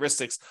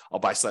characteristics. I'll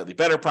buy slightly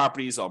better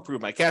properties. I'll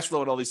improve my cash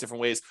flow in all these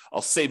different ways.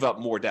 I'll save up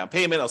more down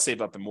payment. I'll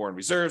save up more in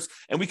reserves.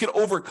 And we could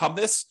overcome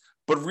this,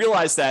 but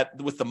realize that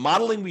with the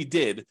modeling we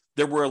did,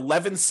 there were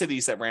 11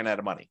 cities that ran out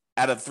of money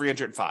out of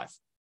 305.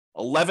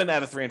 11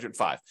 out of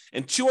 305.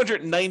 In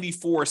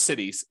 294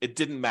 cities, it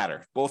didn't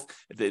matter.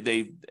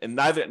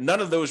 None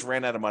of those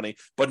ran out of money,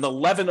 but in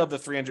 11 of the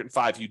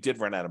 305, you did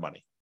run out of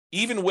money,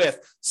 even with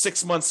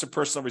 6 months of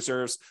personal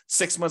reserves,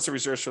 6 months of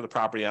reserves for the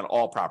property on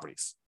all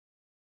properties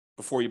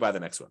before you buy the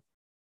next one.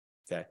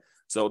 Okay.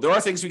 So there are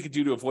things we could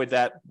do to avoid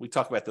that. We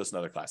talk about those in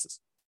other classes.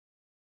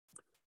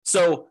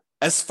 So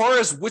as far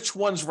as which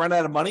ones run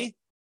out of money,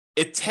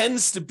 it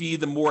tends to be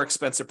the more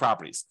expensive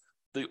properties.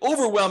 The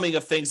overwhelming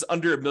of things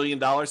under $1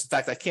 million. In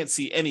fact, I can't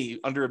see any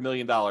under $1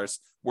 million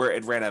where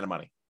it ran out of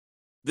money.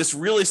 This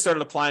really started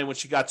applying when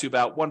she got to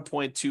about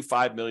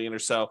 1.25 million or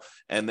so,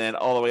 and then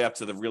all the way up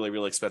to the really,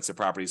 really expensive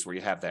properties where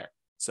you have there.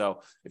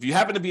 So if you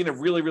happen to be in a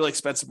really, really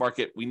expensive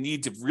market, we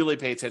need to really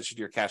pay attention to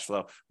your cash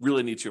flow,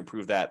 really need to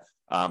improve that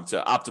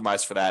to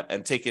optimize for that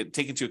and take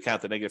into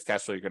account the negative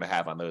cash flow you're going to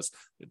have on those.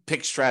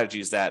 Pick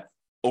strategies that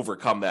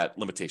overcome that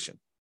limitation.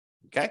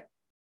 Okay?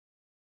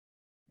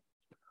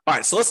 All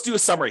right, so let's do a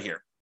summary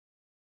here.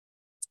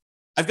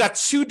 I've got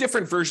two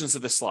different versions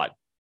of this slide.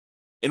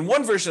 In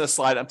one version of the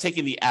slide, I'm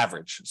taking the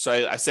average. So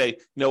I say,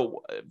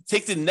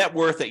 take the net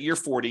worth at year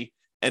 40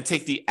 and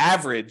take the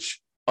average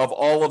of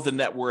all of the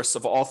net worths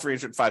of all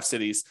 305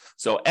 cities.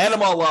 So add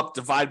them all up,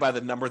 divide by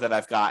the number that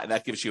I've got, and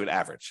that gives you an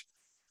average.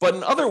 But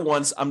in other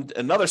ones,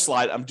 another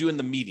slide, I'm doing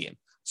the median.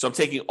 So I'm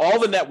taking all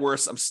the net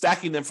worths, I'm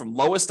stacking them from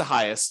lowest to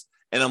highest,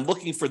 and I'm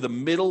looking for the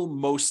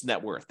middle-most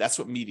net worth. That's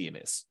what median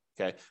is.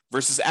 Okay,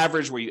 versus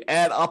average, where you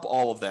add up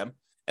all of them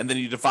and then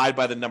you divide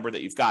by the number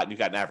that you've got, and you've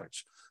got an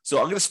average. So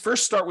I'm going to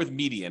first start with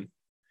median,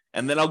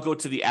 and then I'll go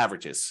to the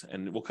averages,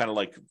 and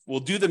we'll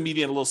do the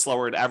median a little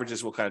slower, and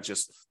averages we'll kind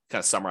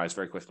of summarize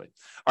very quickly.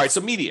 All right, so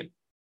median.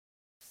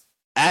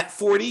 At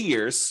 40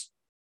 years,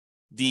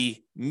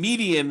 the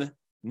median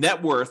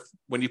net worth,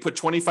 when you put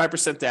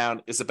 25%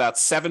 down, is about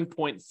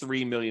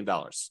 $7.3 million.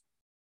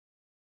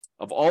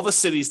 Of all the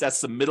cities, that's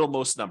the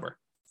middlemost number.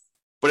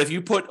 But if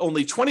you put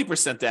only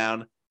 20%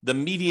 down, the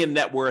median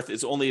net worth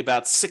is only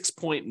about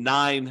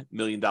 $6.9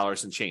 million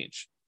and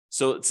change.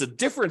 So it's a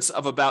difference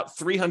of about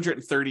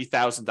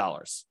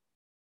 $330,000,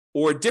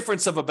 or a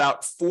difference of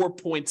about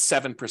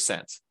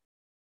 4.7%.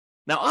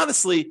 Now,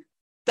 honestly,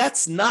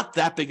 that's not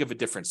that big of a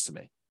difference to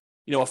me.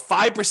 A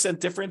 5%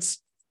 difference,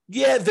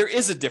 yeah, there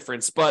is a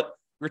difference, but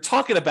we're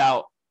talking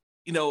about,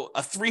 a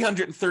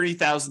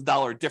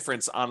 $330,000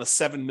 difference on a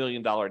 $7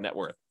 million net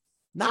worth.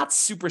 Not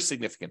super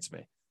significant to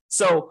me.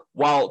 So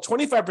while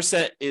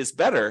 25% is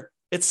better,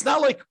 it's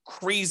not like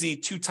crazy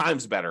 2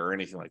 times better or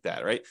anything like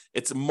that, right?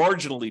 It's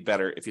marginally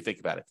better if you think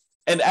about it.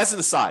 And as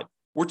an aside,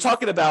 we're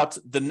talking about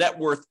the net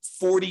worth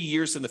 40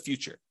 years in the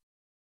future.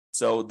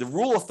 So the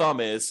rule of thumb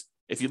is,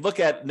 if you look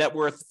at net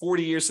worth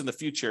 40 years in the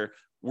future,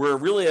 we're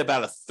really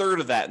about a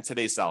third of that in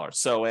today's dollars.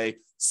 So a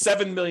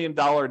 $7 million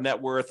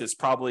net worth is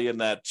probably in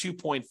that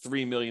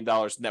 $2.3 million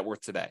net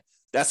worth today.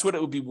 That's what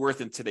it would be worth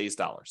in today's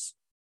dollars.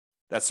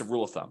 That's the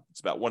rule of thumb.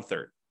 It's about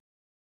 1/3.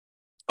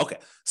 Okay,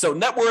 so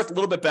net worth, a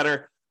little bit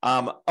better.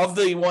 Of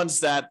the ones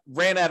that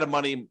ran out of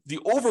money, the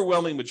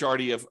overwhelming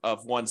majority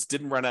of ones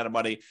didn't run out of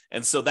money.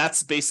 And so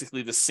that's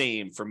basically the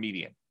same for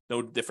median.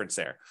 No difference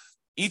there.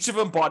 Each of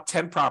them bought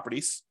 10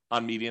 properties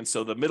on median.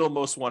 So the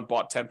middlemost one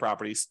bought 10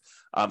 properties.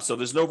 So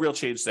there's no real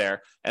change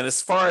there. And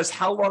as far as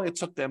how long it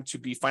took them to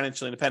be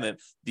financially independent,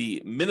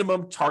 the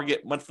minimum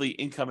target monthly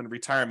income and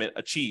retirement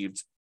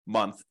achieved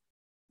month,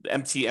 the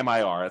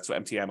MTMIR, that's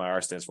what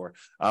MTMIR stands for.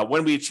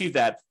 When we achieve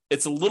that,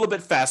 it's a little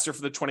bit faster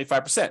for the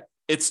 25%.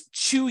 It's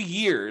 2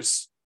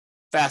 years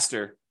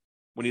faster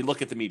when you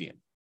look at the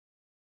median.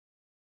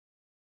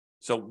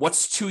 So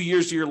what's 2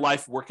 years of your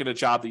life working a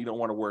job that you don't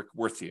want to work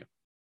worth to you?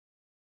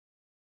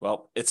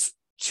 Well, it's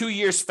 2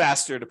 years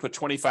faster to put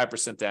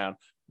 25% down,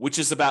 which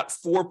is about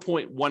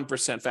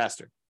 4.1%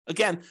 faster.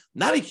 Again,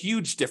 not a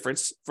huge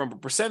difference from a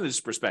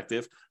percentage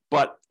perspective,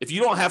 but if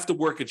you don't have to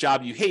work a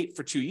job you hate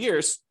for 2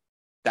 years,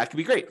 that could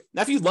be great.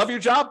 Now, if you love your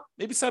job,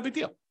 maybe it's not a big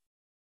deal,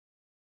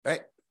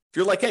 right? If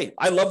you're like, hey,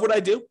 I love what I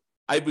do,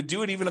 I would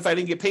do it even if I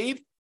didn't get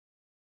paid,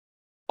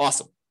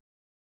 awesome.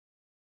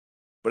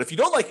 But if you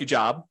don't like your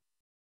job,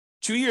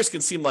 2 years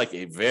can seem like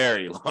a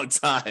very long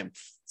time.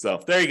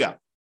 So there you go.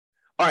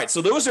 All right,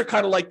 so those are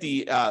kind of like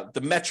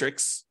the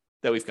metrics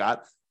that we've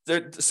got.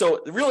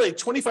 So really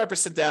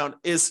 25% down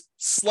is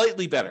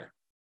slightly better.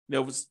 It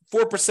was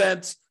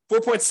 4%,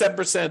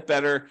 4.7%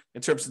 better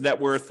in terms of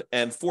net worth,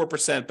 and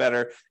 4%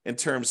 better in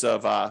terms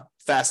of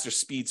faster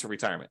speed to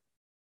retirement,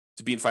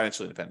 to being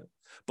financially independent.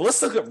 But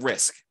let's look at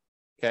risk,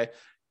 okay?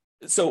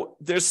 So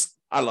there's,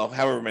 I don't know,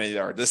 however many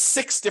there are. There's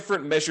 6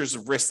 different measures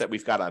of risk that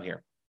we've got on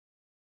here.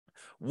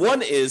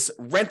 One is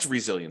rent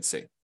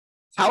resiliency.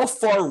 How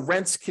far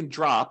rents can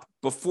drop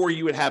before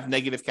you would have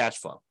negative cash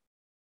flow.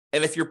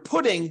 And if you're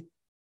putting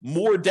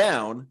more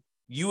down,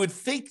 you would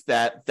think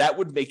that that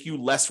would make you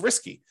less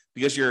risky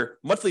because your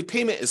monthly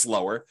payment is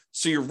lower.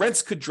 So your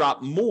rents could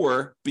drop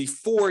more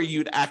before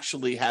you'd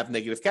actually have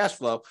negative cash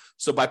flow.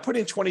 So by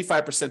putting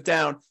 25%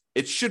 down,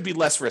 it should be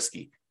less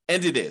risky.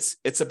 And it is.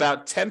 It's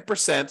about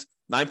 10%,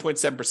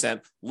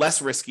 9.7%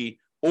 less risky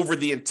over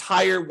the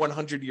entire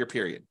 100-year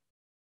period.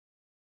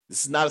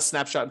 This is not a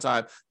snapshot in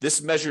time.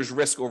 This measures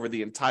risk over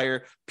the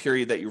entire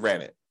period that you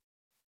ran it.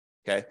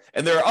 Okay.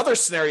 And there are other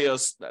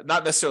scenarios,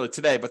 not necessarily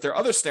today, but there are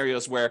other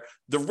scenarios where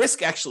the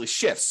risk actually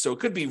shifts. So it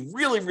could be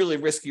really, really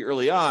risky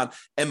early on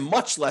and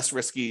much less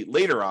risky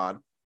later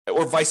on,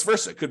 or vice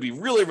versa. It could be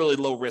really, really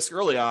low risk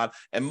early on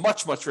and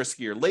much, much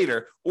riskier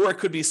later, or it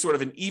could be sort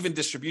of an even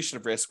distribution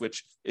of risk,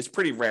 which is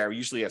pretty rare. We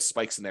usually have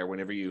spikes in there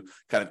whenever you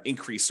kind of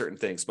increase certain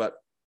things, but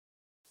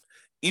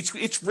each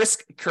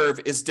risk curve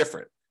is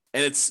different.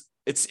 And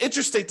it's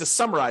interesting to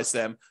summarize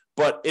them,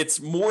 but it's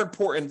more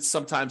important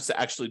sometimes to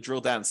actually drill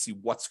down and see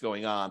what's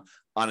going on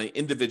an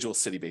individual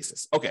city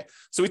basis. Okay,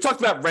 so we talked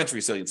about rent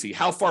resiliency,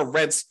 how far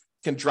rents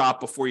can drop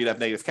before you'd have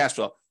negative cash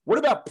flow. What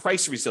about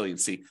price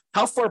resiliency?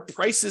 How far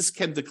prices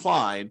can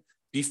decline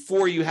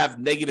before you have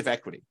negative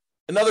equity?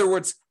 In other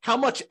words, how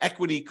much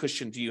equity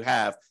cushion do you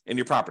have in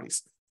your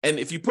properties? And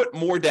if you put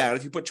more down,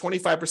 if you put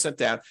 25%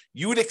 down,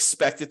 you would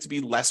expect it to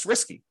be less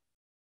risky,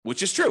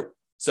 which is true.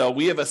 So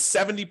we have a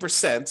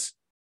 70%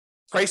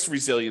 price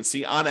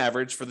resiliency on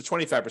average for the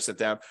 25%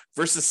 down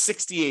versus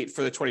 68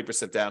 for the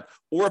 20% down,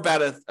 or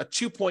about a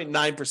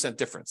 2.9%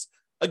 difference.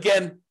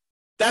 Again,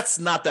 that's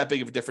not that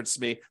big of a difference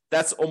to me.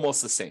 That's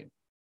almost the same,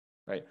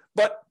 right?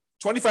 But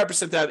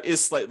 25% down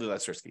is slightly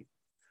less risky.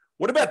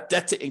 What about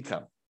debt to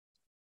income?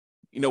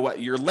 You know what?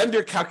 Your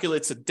lender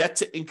calculates a debt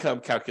to income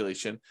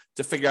calculation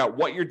to figure out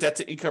what your debt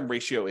to income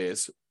ratio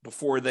is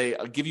before they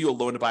give you a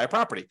loan to buy a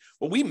property.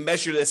 Well, we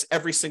measure this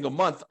every single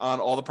month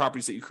on all the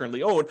properties that you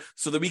currently own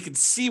so that we can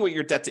see what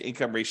your debt to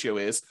income ratio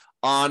is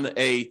on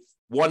a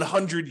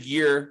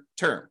 100-year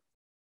term.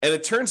 And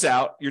it turns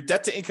out your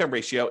debt to income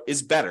ratio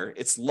is better.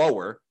 It's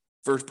lower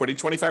for putting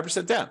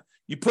 25% down.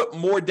 You put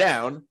more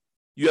down,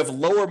 you have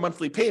lower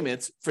monthly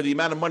payments for the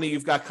amount of money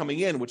you've got coming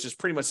in, which is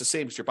pretty much the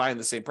same as you're buying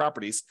the same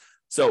properties.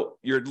 So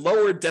your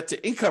lower debt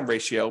to income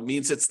ratio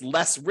means it's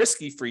less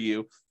risky for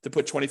you to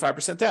put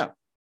 25% down.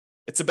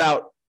 It's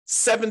about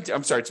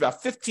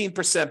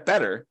 15%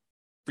 better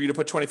for you to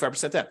put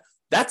 25% down.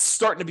 That's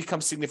starting to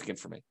become significant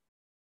for me.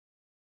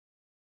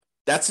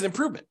 That's an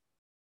improvement.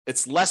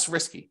 It's less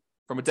risky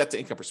from a debt to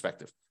income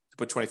perspective to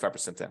put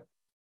 25% down.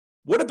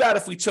 What about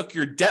if we took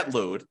your debt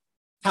load,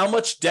 how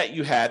much debt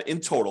you had in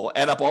total,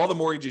 add up all the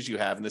mortgages you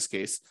have in this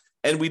case,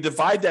 and we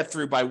divide that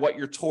through by what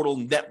your total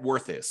net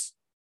worth is?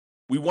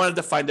 We wanted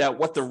to find out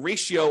what the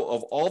ratio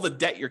of all the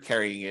debt you're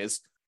carrying is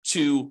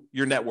to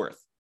your net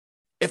worth.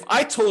 If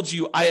I told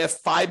you I have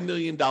 $5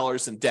 million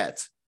in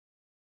debt,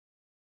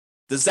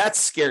 does that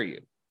scare you?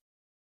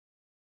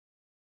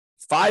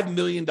 $5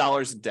 million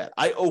in debt.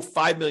 I owe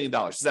 $5 million.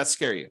 Does that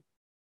scare you?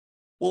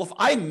 Well, if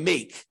I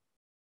make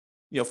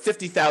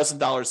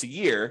 $50,000 a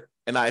year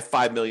and I have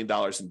 $5 million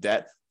in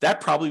debt, that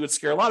probably would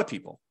scare a lot of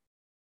people.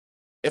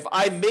 If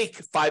I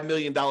make $5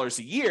 million a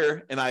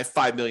year and I have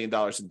 $5 million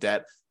in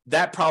debt,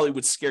 that probably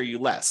would scare you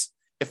less.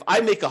 If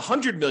I make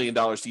 $100 million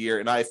a year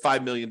and I have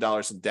 $5 million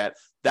in debt,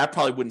 that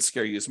probably wouldn't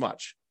scare you as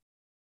much.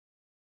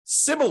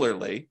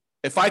 Similarly,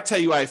 if I tell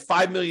you I have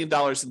 $5 million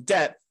in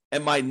debt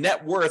and my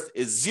net worth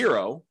is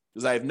zero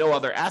because I have no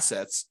other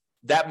assets,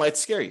 that might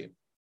scare you.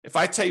 If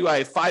I tell you I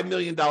have $5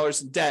 million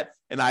in debt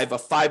and I have a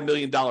 $5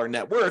 million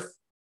net worth,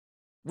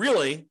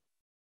 really,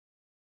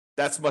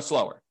 that's much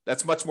lower.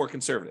 That's much more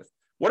conservative.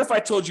 What if I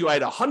told you I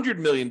had a $100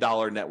 million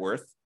net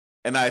worth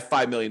and I have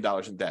 $5 million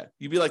in debt?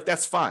 You'd be like,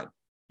 that's fine.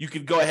 You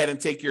could go ahead and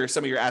take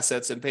some of your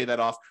assets and pay that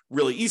off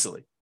really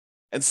easily.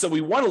 And so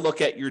we want to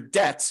look at your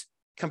debt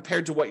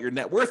compared to what your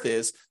net worth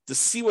is to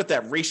see what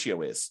that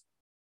ratio is.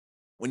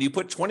 When you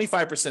put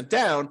 25%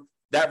 down,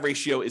 that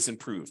ratio is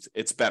improved.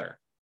 It's better.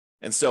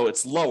 And so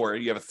it's lower.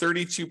 You have a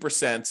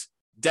 32%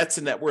 debt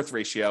to net worth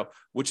ratio,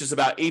 which is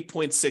about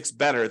 8.6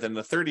 better than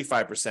the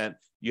 35%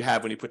 you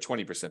have when you put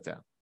 20% down.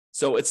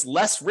 So it's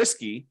less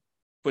risky to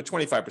put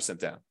 25%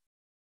 down.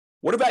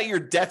 What about your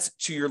debt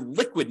to your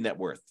liquid net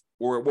worth,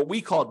 or what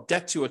we call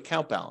debt to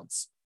account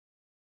balance?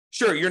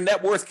 Sure, your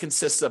net worth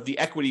consists of the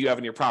equity you have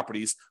in your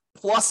properties,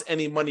 plus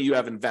any money you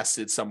have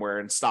invested somewhere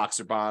in stocks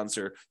or bonds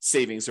or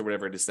savings or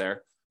whatever it is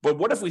there. But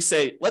what if we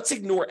say, let's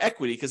ignore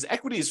equity, because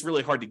equity is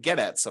really hard to get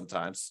at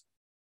sometimes.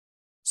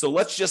 So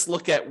let's just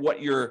look at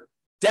what your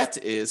debt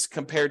is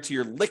compared to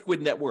your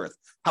liquid net worth,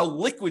 how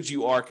liquid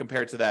you are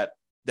compared to that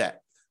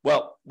debt.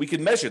 Well, we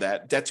can measure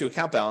that, debt to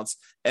account balance,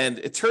 and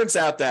it turns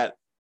out that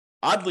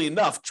oddly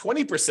enough,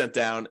 20%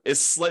 down is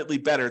slightly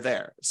better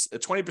there.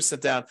 20%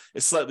 down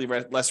is slightly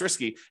less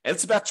risky, and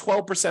it's about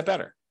 12%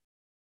 better.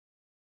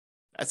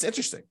 That's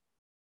interesting,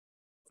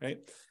 right?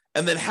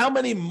 And then how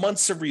many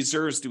months of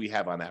reserves do we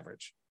have on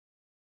average?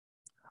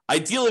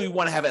 Ideally, we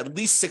want to have at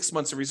least 6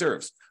 months of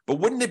reserves, but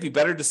wouldn't it be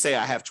better to say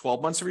I have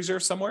 12 months of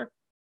reserves somewhere?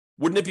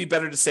 Wouldn't it be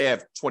better to say I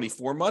have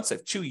 24 months, I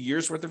have 2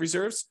 years worth of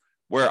reserves,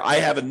 where I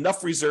have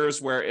enough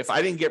reserves where if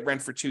I didn't get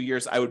rent for 2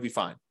 years, I would be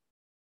fine?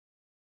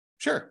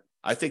 Sure.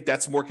 I think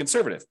that's more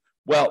conservative.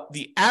 Well,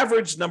 the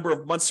average number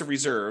of months of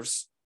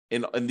reserves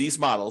in these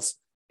models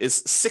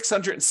is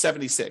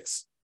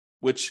 676,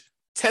 which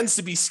tends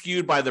to be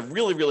skewed by the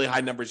really, really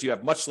high numbers you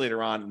have much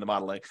later on in the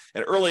modeling.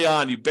 And early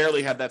on, you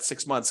barely have that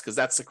 6 months because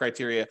that's the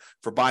criteria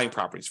for buying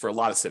properties for a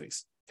lot of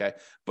cities. Okay.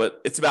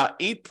 But it's about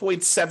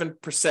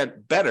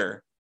 8.7%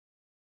 better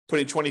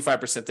putting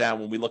 25% down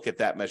when we look at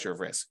that measure of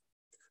risk.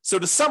 So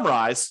to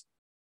summarize,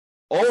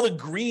 all the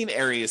green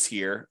areas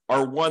here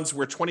are ones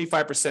where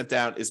 25%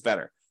 down is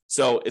better.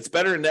 So it's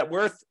better in net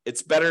worth.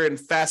 It's better in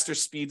faster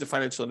speed to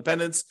financial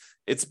independence.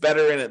 It's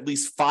better in at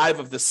least 5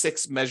 of the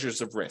 6 measures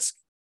of risk.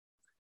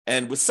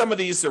 And with some of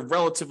these, they're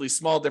relatively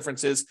small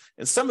differences.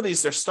 And some of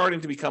these, they're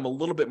starting to become a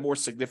little bit more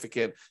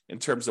significant in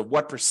terms of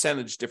what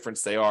percentage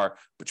difference they are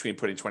between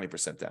putting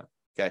 20% down.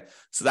 Okay.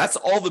 So that's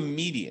all the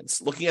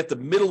medians, looking at the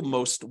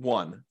middlemost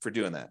one for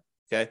doing that.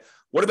 Okay.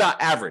 What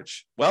about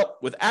average? Well,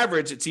 with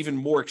average, it's even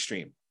more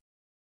extreme.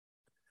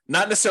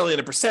 Not necessarily in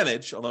a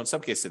percentage, although in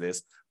some cases it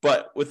is,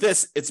 but with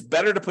this, it's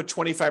better to put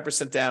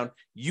 25% down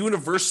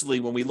universally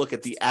when we look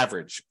at the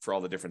average for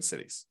all the different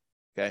cities.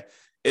 Okay.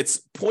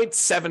 It's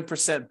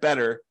 0.7%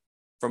 better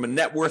from a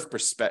net worth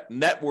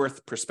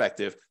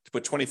perspective to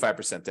put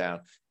 25%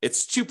 down.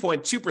 It's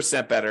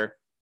 2.2% better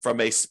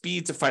from a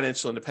speed to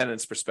financial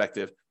independence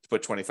perspective to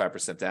put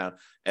 25% down.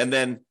 And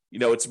then,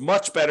 it's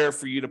much better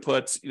for you to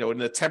put, in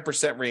the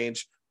 10%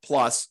 range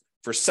plus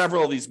for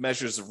several of these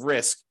measures of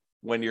risk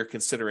when you're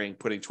considering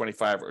putting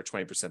 25 or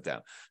 20%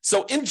 down.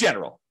 So in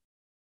general,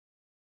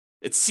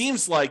 it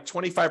seems like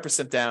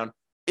 25% down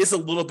is a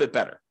little bit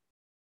better.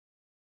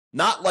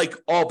 Not like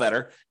all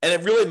better. And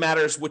it really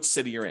matters which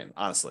city you're in,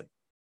 honestly.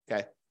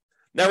 Okay.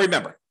 Now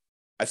remember,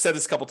 I've said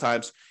this a couple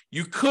times,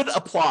 you could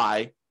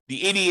apply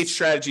the 88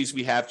 strategies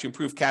we have to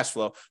improve cash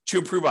flow to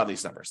improve on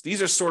these numbers.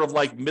 These are sort of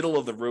like middle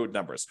of the road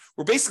numbers.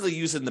 We're basically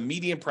using the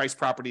median price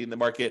property in the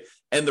market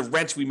and the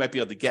rent we might be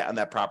able to get on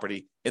that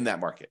property in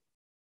that market.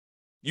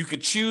 You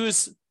could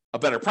choose a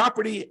better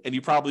property and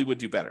you probably would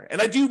do better.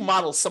 And I do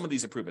model some of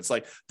these improvements.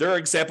 Like there are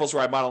examples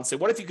where I model and say,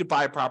 what if you could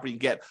buy a property and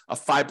get a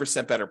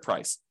 5% better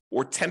price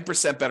or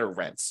 10% better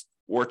rents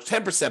or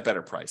 10%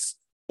 better price,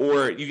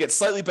 or you get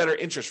slightly better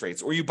interest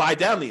rates, or you buy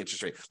down the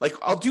interest rate. Like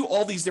I'll do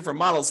all these different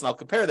models and I'll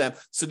compare them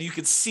so that you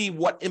can see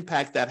what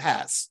impact that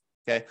has.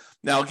 Okay.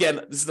 Now, again,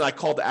 this is my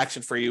call to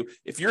action for you.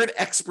 If you're an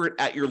expert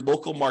at your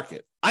local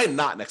market, I am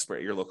not an expert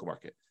at your local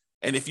market.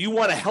 And if you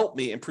want to help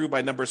me improve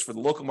my numbers for the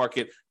local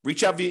market,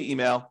 reach out via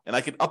email and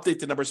I can update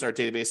the numbers in our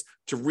database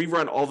to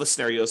rerun all the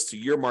scenarios to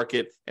your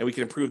market, and we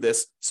can improve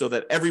this so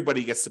that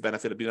everybody gets the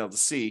benefit of being able to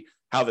see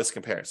how this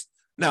compares.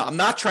 Now, I'm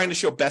not trying to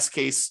show best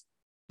case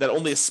that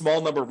only a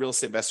small number of real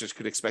estate investors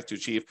could expect to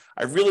achieve.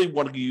 I really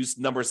want to use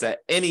numbers that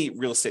any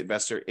real estate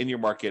investor in your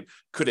market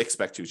could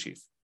expect to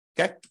achieve.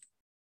 Okay?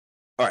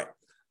 All right.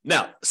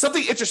 Now,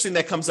 something interesting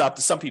that comes up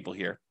to some people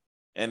here,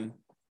 and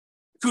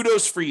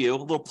kudos for you, a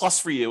little plus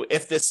for you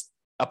if this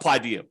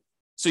applied to you.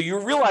 So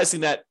you're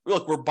realizing that,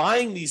 look, we're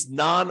buying these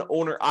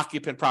non-owner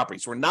occupant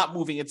properties. We're not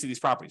moving into these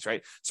properties,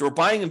 right? So we're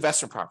buying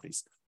investment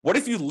properties. What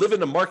if you live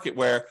in a market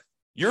where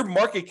your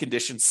market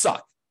conditions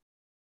suck?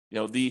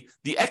 The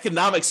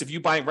economics of you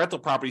buying rental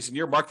properties in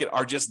your market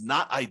are just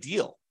not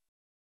ideal.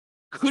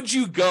 Could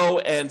you go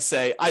and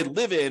say, I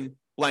live in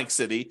blank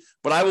city,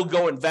 but I will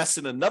go invest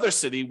in another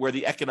city where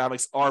the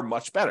economics are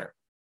much better?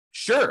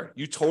 Sure,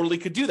 you totally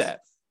could do that.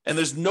 And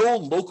there's no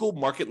local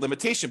market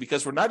limitation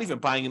because we're not even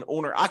buying an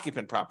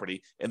owner-occupant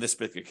property in this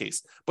particular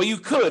case. But you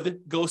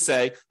could go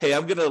say, hey,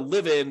 I'm going to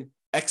live in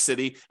X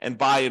city and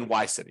buy in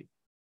Y city.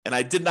 And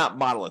I did not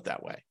model it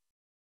that way.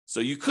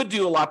 So you could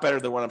do a lot better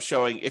than what I'm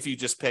showing if you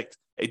just picked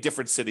a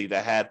different city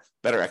that had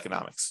better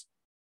economics.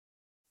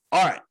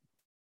 All right.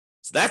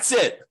 So that's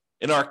it.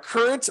 In our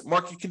current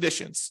market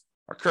conditions,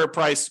 our current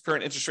price,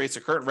 current interest rates,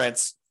 or current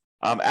rents,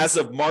 as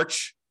of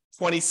March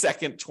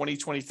 22nd,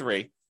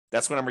 2023,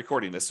 that's when I'm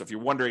recording this. So if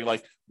you're wondering,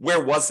 like,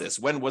 where was this?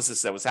 When was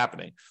this that was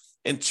happening?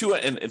 In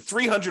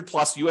 300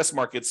 plus US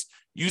markets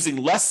using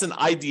less than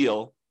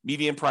ideal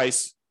median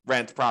price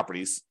rent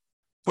properties,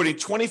 putting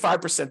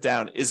 25%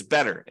 down is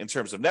better in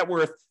terms of net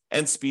worth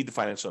and speed to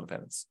financial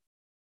independence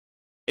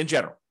in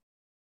general.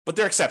 But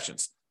there are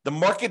exceptions. The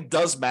market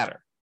does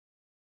matter.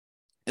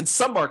 In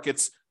some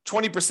markets,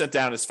 20%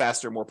 down is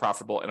faster, more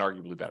profitable, and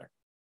arguably better,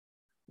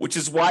 which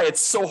is why it's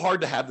so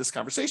hard to have this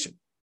conversation.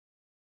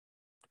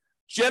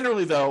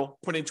 Generally, though,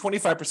 putting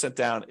 25%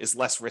 down is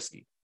less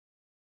risky.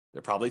 There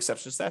are probably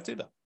exceptions to that too,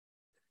 though.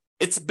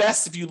 It's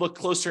best if you look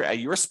closer at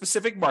your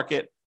specific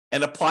market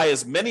and apply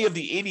as many of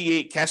the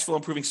 88 cash flow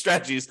improving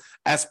strategies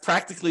as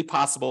practically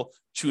possible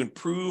to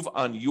improve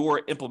on your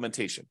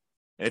implementation.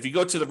 And if you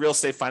go to the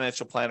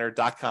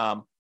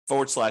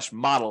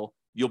realestateFinancialPlanner.com/model,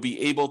 you'll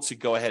be able to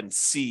go ahead and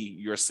see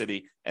your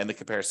city and the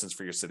comparisons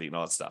for your city and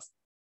all that stuff.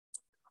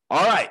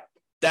 All right.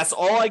 That's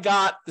all I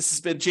got. This has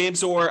been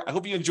James Orr. I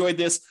hope you enjoyed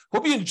this.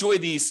 Hope you enjoy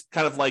these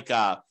kind of like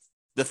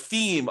the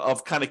theme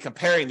of kind of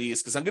comparing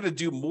these, because I'm going to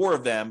do more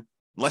of them,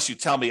 unless you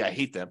tell me I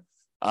hate them.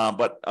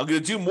 But I'm going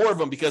to do more of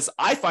them because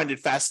I find it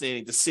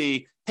fascinating to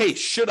see, hey,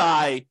 should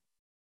I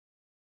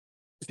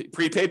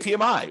prepay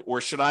PMI, or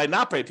should I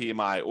not pay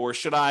PMI, or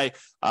should I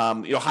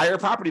hire a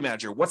property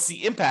manager? What's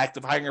the impact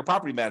of hiring a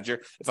property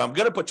manager? If I'm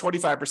going to put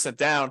 25%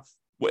 down,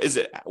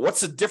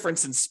 what's the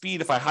difference in speed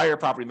if I hire a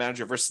property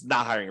manager versus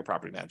not hiring a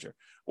property manager?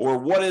 Or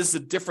what is the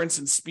difference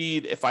in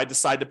speed if I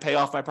decide to pay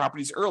off my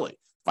properties early?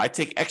 If I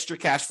take extra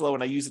cash flow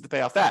and I use it to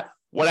pay off that,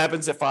 what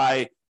happens if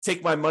I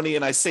take my money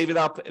and I save it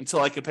up until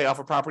I can pay off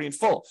a property in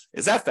full?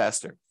 Is that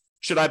faster?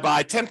 Should I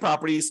buy 10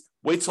 properties,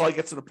 wait till I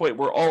get to the point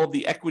where all of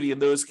the equity in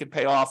those can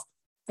pay off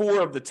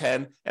 4 of the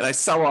 10, and I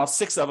sell off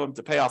 6 of them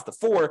to pay off the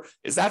 4?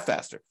 Is that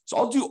faster? So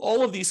I'll do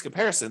all of these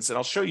comparisons, and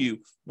I'll show you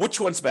which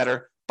one's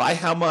better, by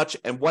how much,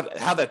 and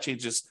how that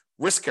changes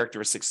risk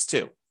characteristics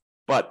too.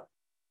 But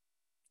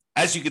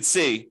as you can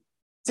see, it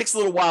takes a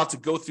little while to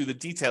go through the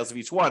details of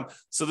each one.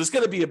 So there's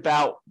going to be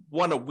about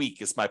one a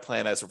week is my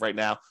plan as of right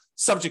now,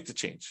 subject to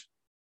change.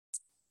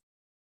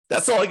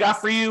 That's all I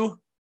got for you.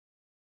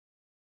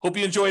 Hope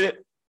you enjoyed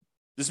it.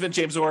 This has been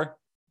James Orr.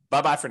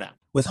 Bye-bye for now.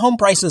 With home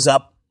prices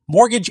up,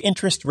 mortgage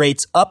interest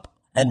rates up,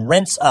 and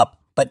rents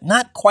up, but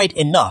not quite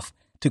enough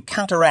to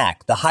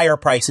counteract the higher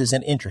prices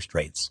and interest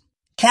rates.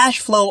 Cash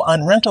flow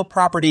on rental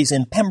properties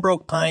in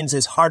Pembroke Pines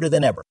is harder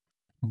than ever.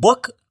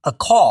 Book a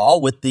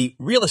call with the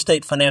Real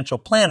Estate Financial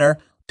Planner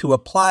to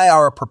apply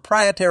our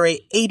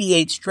proprietary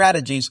 88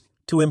 strategies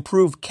to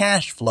improve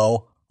cash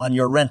flow on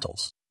your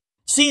rentals.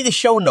 See the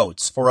show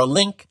notes for a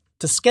link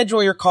to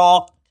schedule your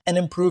call and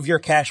improve your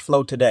cash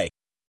flow today.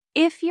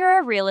 If you're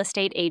a real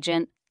estate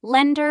agent,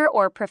 lender,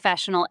 or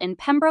professional in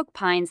Pembroke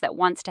Pines that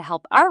wants to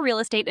help our real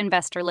estate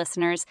investor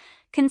listeners,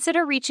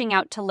 consider reaching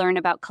out to learn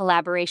about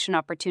collaboration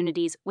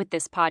opportunities with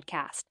this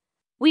podcast.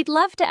 We'd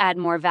love to add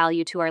more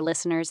value to our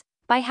listeners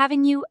by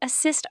having you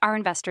assist our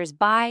investors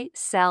buy,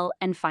 sell,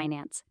 and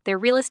finance their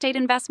real estate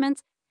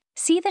investments.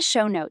 See the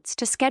show notes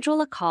to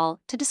schedule a call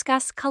to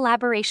discuss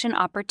collaboration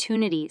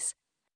opportunities.